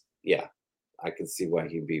is, I can see why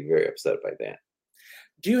he'd be very upset by that.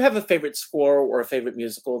 Do you have a favorite score or a favorite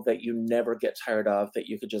musical that you never get tired of, that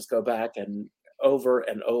you could just go back and over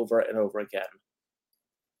and over and over again?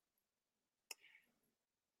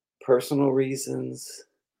 Personal reasons.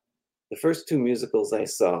 The first two musicals I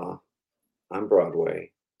saw on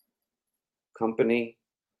Broadway, Company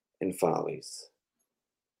and Follies.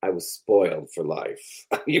 I was spoiled for life.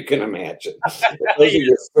 You can imagine. Those are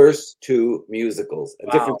your first two musicals,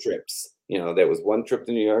 different trips. There was one trip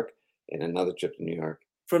to New York and another trip to New York.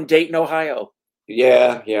 From Dayton, Ohio.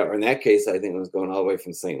 Yeah. Or in that case, I think it was going all the way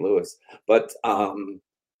from St. Louis. But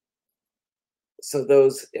so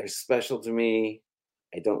those are special to me.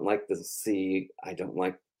 I don't like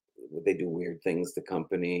they do weird things to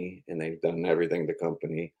Company, and they've done everything to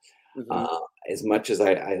Company. As much as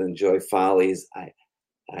I enjoy Follies, I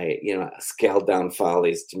scaled down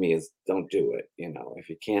Follies to me is don't do it. If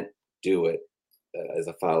you can't do it as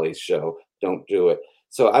a Follies show, don't do it.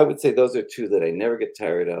 So I would say those are two that I never get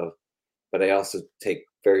tired of, but I also take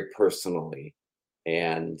very personally.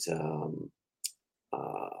 And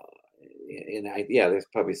there's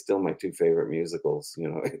probably still my two favorite musicals.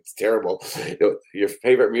 It's terrible. Your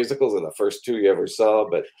favorite musicals are the first two you ever saw,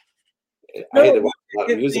 but I had to watch a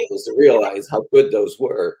lot of musicals to realize how good those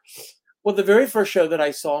were. Well, the very first show that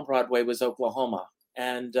I saw on Broadway was Oklahoma.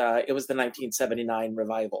 and it was the 1979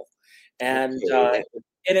 revival, and Okay.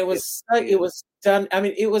 it was done. I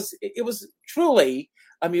mean, it was truly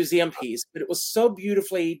a museum piece, but it was so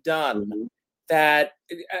beautifully done Mhm. that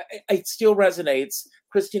it still resonates.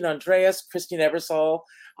 Christine Andreas, Christine Ebersol,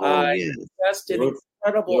 Oh yeah, just an Lord,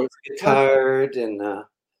 incredible. Lord's guitared, and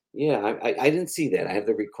yeah, I didn't see that. I have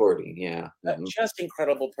the recording. Yeah. Just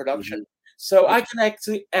incredible production. Mhm. So I can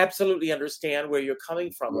actually absolutely understand where you're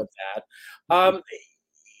coming from with that. Mhm.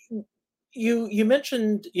 You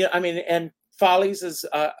mentioned, I mean, and Follies is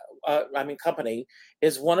I mean, Company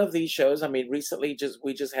is one of these shows. I mean, recently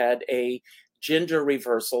we just had a gender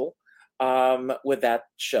reversal with that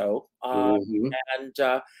show, Mhm.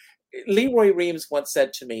 and Leroy Reams once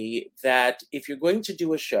said to me that if you're going to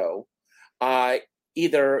do a show, uh,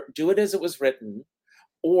 either do it as it was written,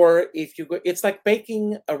 or if you go, it's like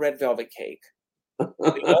baking a red velvet cake.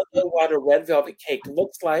 We all know what a red velvet cake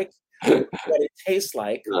looks like, what it tastes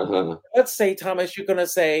like. Uh-huh. Let's say, Thomas, you're going to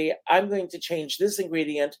say, I'm going to change this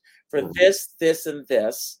ingredient for Mhm. this, and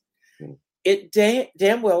this. Mhm. It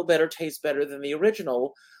damn well better taste better than the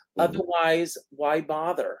original. Mhm. Otherwise, why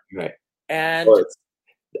bother? Right. And,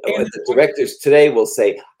 Or the directors today will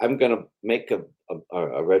say, "I'm going to make a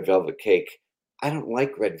red velvet cake. I don't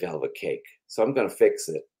like red velvet cake, so I'm going to fix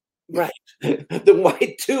it." right. Then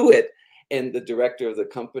why do it? And the director of the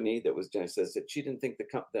company that was doing it says that she didn't think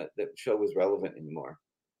that show was relevant anymore,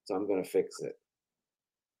 so I'm going to fix it.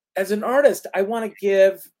 As an artist, I want to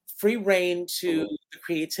give free rein to Mhm. the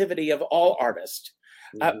creativity of all artists.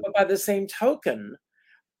 Mhm. But by the same token,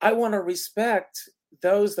 I want to respect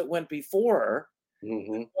those that went before,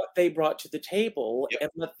 Mhm. what they brought to the table, Yep.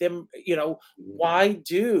 and let them, Mhm. why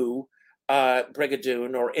do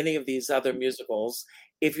Brigadoon or any of these other musicals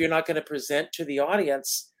if you're not going to present to the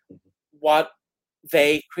audience what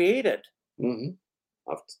they created? Mhm.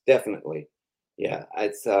 Definitely. Yeah,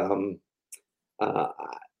 it's uh,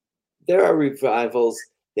 there are revivals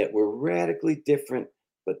that were radically different,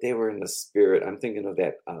 but they were in the spirit. I'm thinking of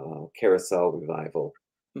that Carousel revival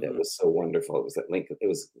that Mhm. was so wonderful. It was at Lincoln. It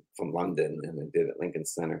was from London, and they did it at Lincoln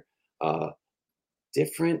Center.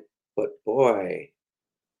 Different, but boy,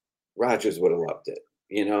 Rogers would have loved it.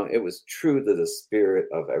 It was true to the spirit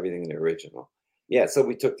of everything in the original. Yeah, so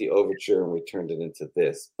we took the overture and we turned it into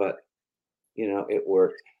this, but it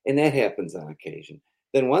worked, and that happens on occasion.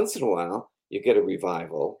 Then once in a while, you get a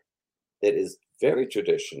revival that is very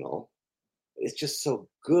traditional. It's just so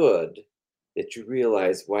good that you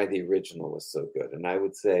realize why the original was so good. And I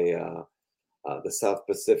would say the South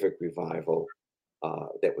Pacific revival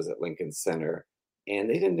that was at Lincoln Center, and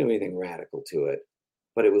they didn't do anything radical to it,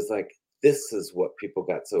 but it was like this is what people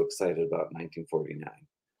got so excited about in 1949.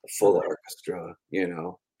 A full orchestra,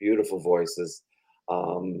 beautiful voices.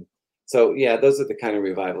 So yeah, those are the kind of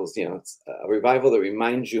revivals. It's a revival that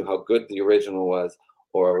reminds you how good the original was,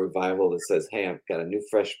 or a revival that says, "Hey, I've got a new,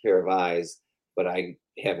 fresh pair of eyes, but I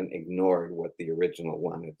haven't ignored what the original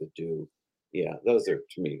wanted to do." Yeah, those are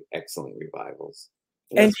to me excellent revivals.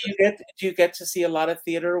 And And that's do you get to see a lot of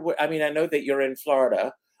theater? I mean, I know that you're in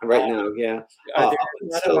Florida. right now, yeah. Are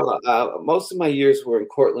there Up a lot of until most of my years were in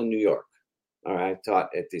Cortland, New York. All right, I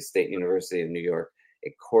taught at the State University of New York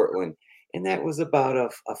at Cortland, and that was about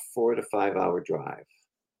a 4 to 5 hour drive.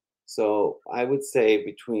 So I would say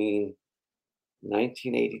between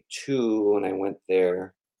 1982 when I went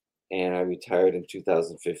there and I retired in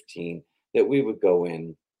 2015 that we would go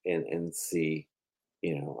in and see,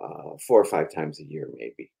 4 or 5 times a year,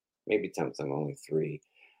 maybe times I'm only three.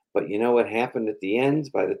 But you know what happened at the end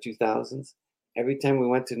by the 2000s? Every time we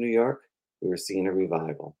went to New York, we were seeing a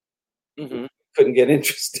revival. Mhm. Couldn't get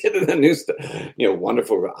interested in the new stuff,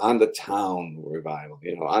 wonderful on the town revival,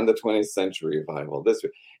 on the 20th century revival,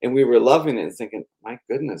 and we were loving it and thinking, my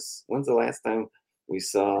goodness, when's the last time we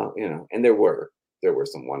saw, and there were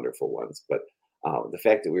some wonderful ones, but the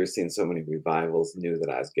fact that we were seeing so many revivals knew that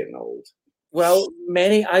I was getting old. Well,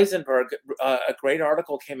 Manny Eisenberg, a great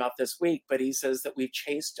article came out this week, but he says that we've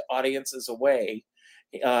chased audiences away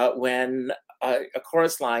when a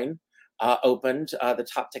chorus line opened. The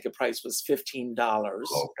top ticket price was $15.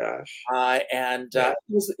 Oh gosh. And Yeah.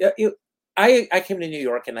 I came to New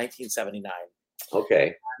York in 1979.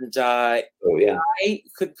 Okay. And Oh yeah. I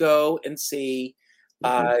could go and see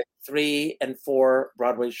Mhm. 3 and 4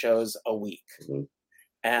 Broadway shows a week. Mhm.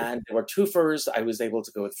 And there were twofers. I was able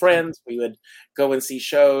to go with friends. We would go and see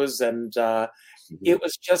shows, and it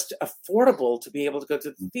was just affordable to be able to go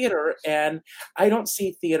to the theater. And I don't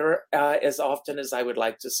see theater as often as I would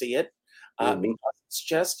like to see it Mhm. because it's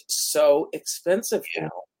just so expensive Yeah.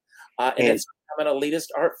 now. And And it's become an elitist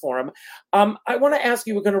art form. I want to ask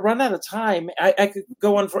you, we're going to run out of time. I could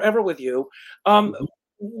go on forever with you. Out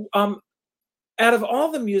of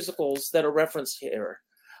all the musicals that are referenced here,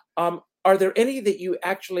 are there any that you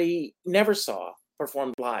actually never saw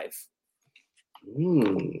performed live?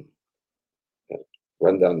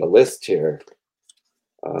 Run down the list here.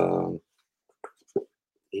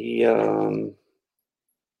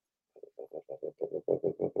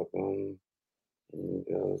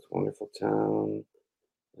 Wonderful Town,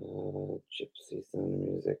 Gypsy Sound of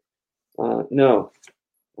Music. No,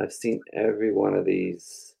 I've seen every one of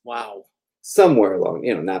these. Wow. Somewhere along,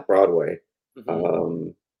 not Broadway. Mm-hmm.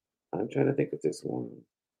 I'm trying to think if there's one.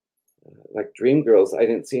 Like Dreamgirls, I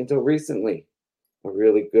didn't see until recently. A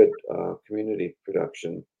really good community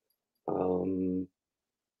production.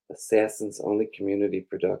 Assassins Only Community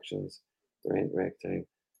Productions, Rant Ragtime,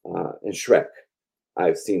 and Shrek.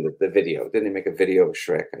 I've seen the video. Didn't they make a video of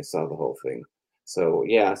Shrek? I saw the whole thing. So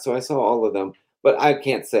yeah, so I saw all of them, but I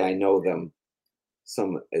can't say I know them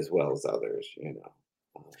some as well as others,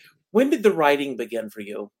 When did the writing begin for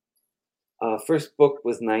you? First book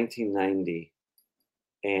was 1990,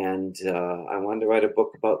 and I wanted to write a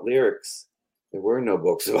book about lyrics. There were no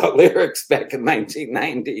books about lyrics back in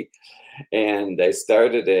 1990, and I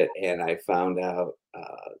started it, and I found out,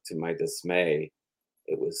 to my dismay,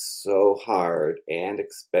 it was so hard and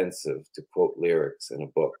expensive to quote lyrics in a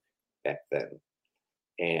book back then.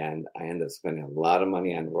 And I ended up spending a lot of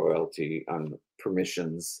money on royalty, on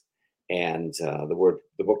permissions, and the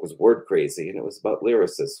book was word crazy, and it was about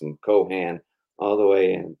lyricists from Cohan all the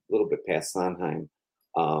way in a little bit past Sondheim,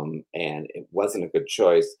 and it wasn't a good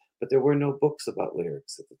choice. But there were no books about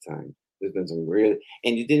lyrics at the time. There's been some really,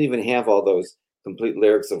 and you didn't even have all those complete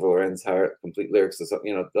lyrics of Lorenz Hart, complete lyrics of,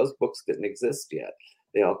 those books didn't exist yet.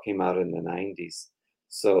 They all came out in the 90s.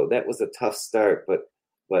 So that was a tough start, but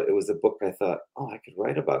it was a book I thought, I could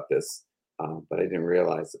write about this. But I didn't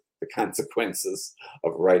realize the consequences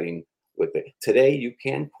of writing with it. Today, you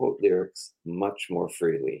can quote lyrics much more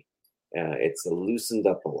freely. It's loosened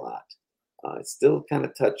up a lot. It's still kind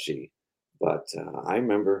of touchy, but I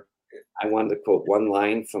remember I wanted to quote one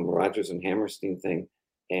line from Rodgers and Hammerstein thing,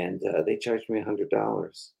 and they charged me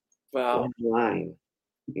 $100. Wow. One line,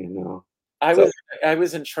 I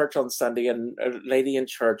was in church on Sunday, and a lady in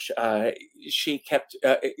church, she kept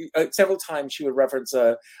several times she would reference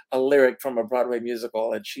a lyric from a Broadway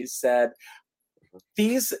musical, and she said,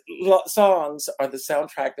 "These songs are the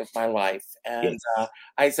soundtrack of my life." And yes.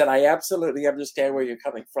 I said, "I absolutely understand where you're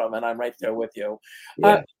coming from, and I'm right there with you."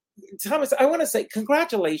 Yeah. Thomas, I want to say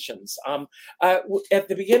congratulations. At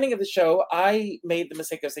the beginning of the show, I made the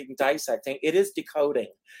mistake of saying dissecting. It is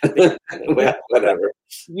decoding. Well, whatever.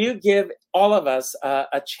 You give all of us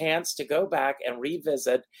a chance to go back and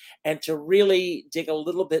revisit and to really dig a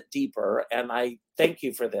little bit deeper. And I thank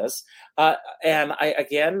you for this. And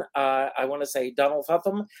I want to say, Donald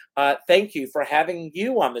Futham, thank you for having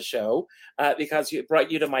you on the show because it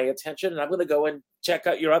brought you to my attention. And I'm going to go and check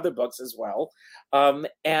out your other books as well.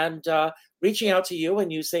 And reaching out to you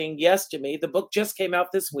and you saying yes to me. The book just came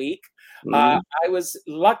out this week. I was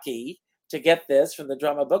lucky to get this from the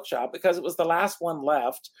Drama Bookshop because it was the last one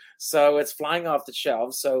left. So it's flying off the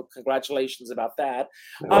shelves. So congratulations about that.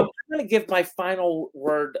 I'm going to give my final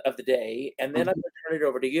word of the day, and then I'm going to turn it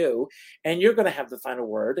over to you. And you're going to have the final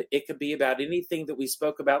word. It could be about anything that we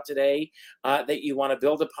spoke about today that you want to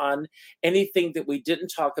build upon, anything that we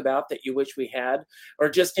didn't talk about that you wish we had, or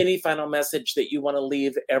just any final message that you want to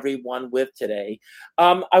leave everyone with today.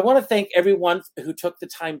 I want to thank everyone who took the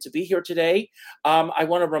time to be here today. I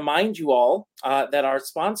want to remind you all that our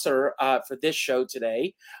sponsor for this show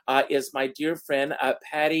today is my dear friend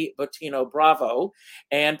Patty Bottino Bravo,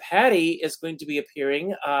 and Patty is going to be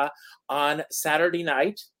appearing on Saturday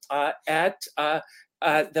night at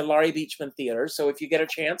the Laurie Beachman Theater. So if you get a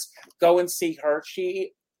chance, go and see her.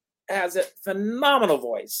 She has a phenomenal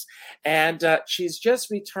voice, and she's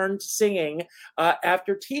just returned to singing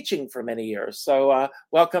after teaching for many years. So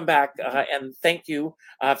welcome back, and thank you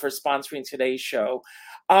for sponsoring today's show.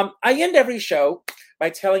 I end every show by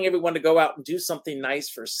telling everyone to go out and do something nice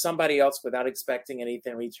for somebody else without expecting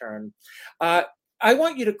anything in return. I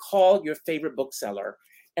want you to call your favorite bookseller,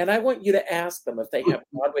 and I want you to ask them if they have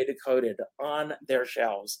Broadway Decoded on their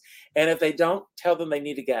shelves. And if they don't, tell them they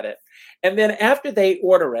need to get it. And then after they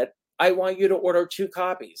order it, I want you to order 2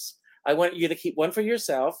 copies. I want you to keep one for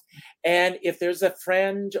yourself. And if there's a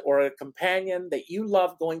friend or a companion that you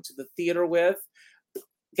love going to the theater with,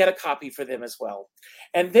 get a copy for them as well.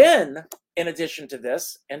 And then, in addition to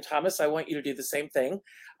this, and Thomas, I want you to do the same thing.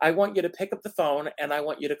 I want you to pick up the phone and I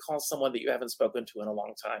want you to call someone that you haven't spoken to in a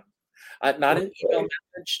long time. not an email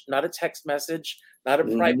message, not a text message, not a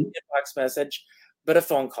private inbox message, but a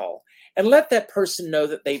phone call. And let that person know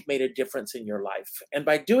that they've made a difference in your life. And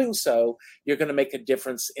by doing so, you're going to make a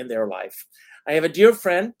difference in their life. I have a dear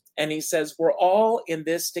friend, and he says, we're all in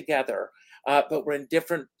this together, but we're in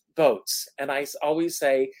different boats. And I always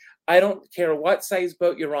say, I don't care what size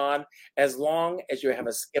boat you're on, as long as you have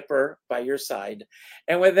a skipper by your side.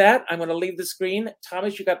 And with that, I'm going to leave the screen.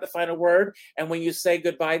 Thomas, you got the final word. And when you say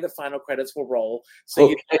goodbye, the final credits will roll. So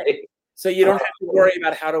you don't have to worry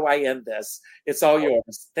about how do I end this. It's all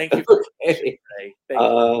yours. Thank you for today. Thank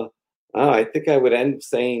you. I think I would end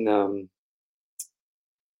saying,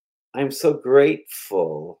 I'm so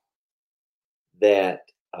grateful that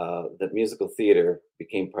that musical theater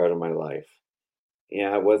became part of my life.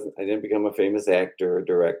 Yeah, I didn't become a famous actor, or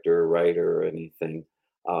director, or writer, or anything.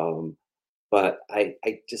 But I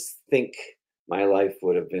just think my life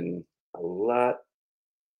would have been a lot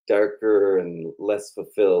darker and less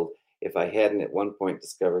fulfilled if I hadn't at one point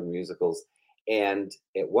discovered musicals. And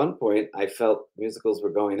at one point, I felt musicals were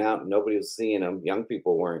going out and nobody was seeing them. Young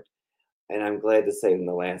people weren't. And I'm glad to say in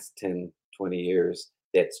the last 10, 20 years,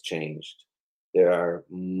 that's changed. There are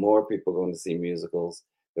more people going to see musicals.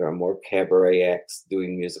 There are more cabaret acts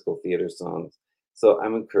doing musical theater songs. So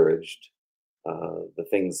I'm encouraged. The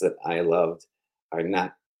things that I loved are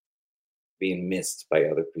not being missed by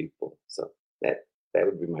other people. So that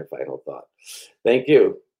would be my final thought. Thank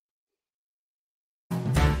you.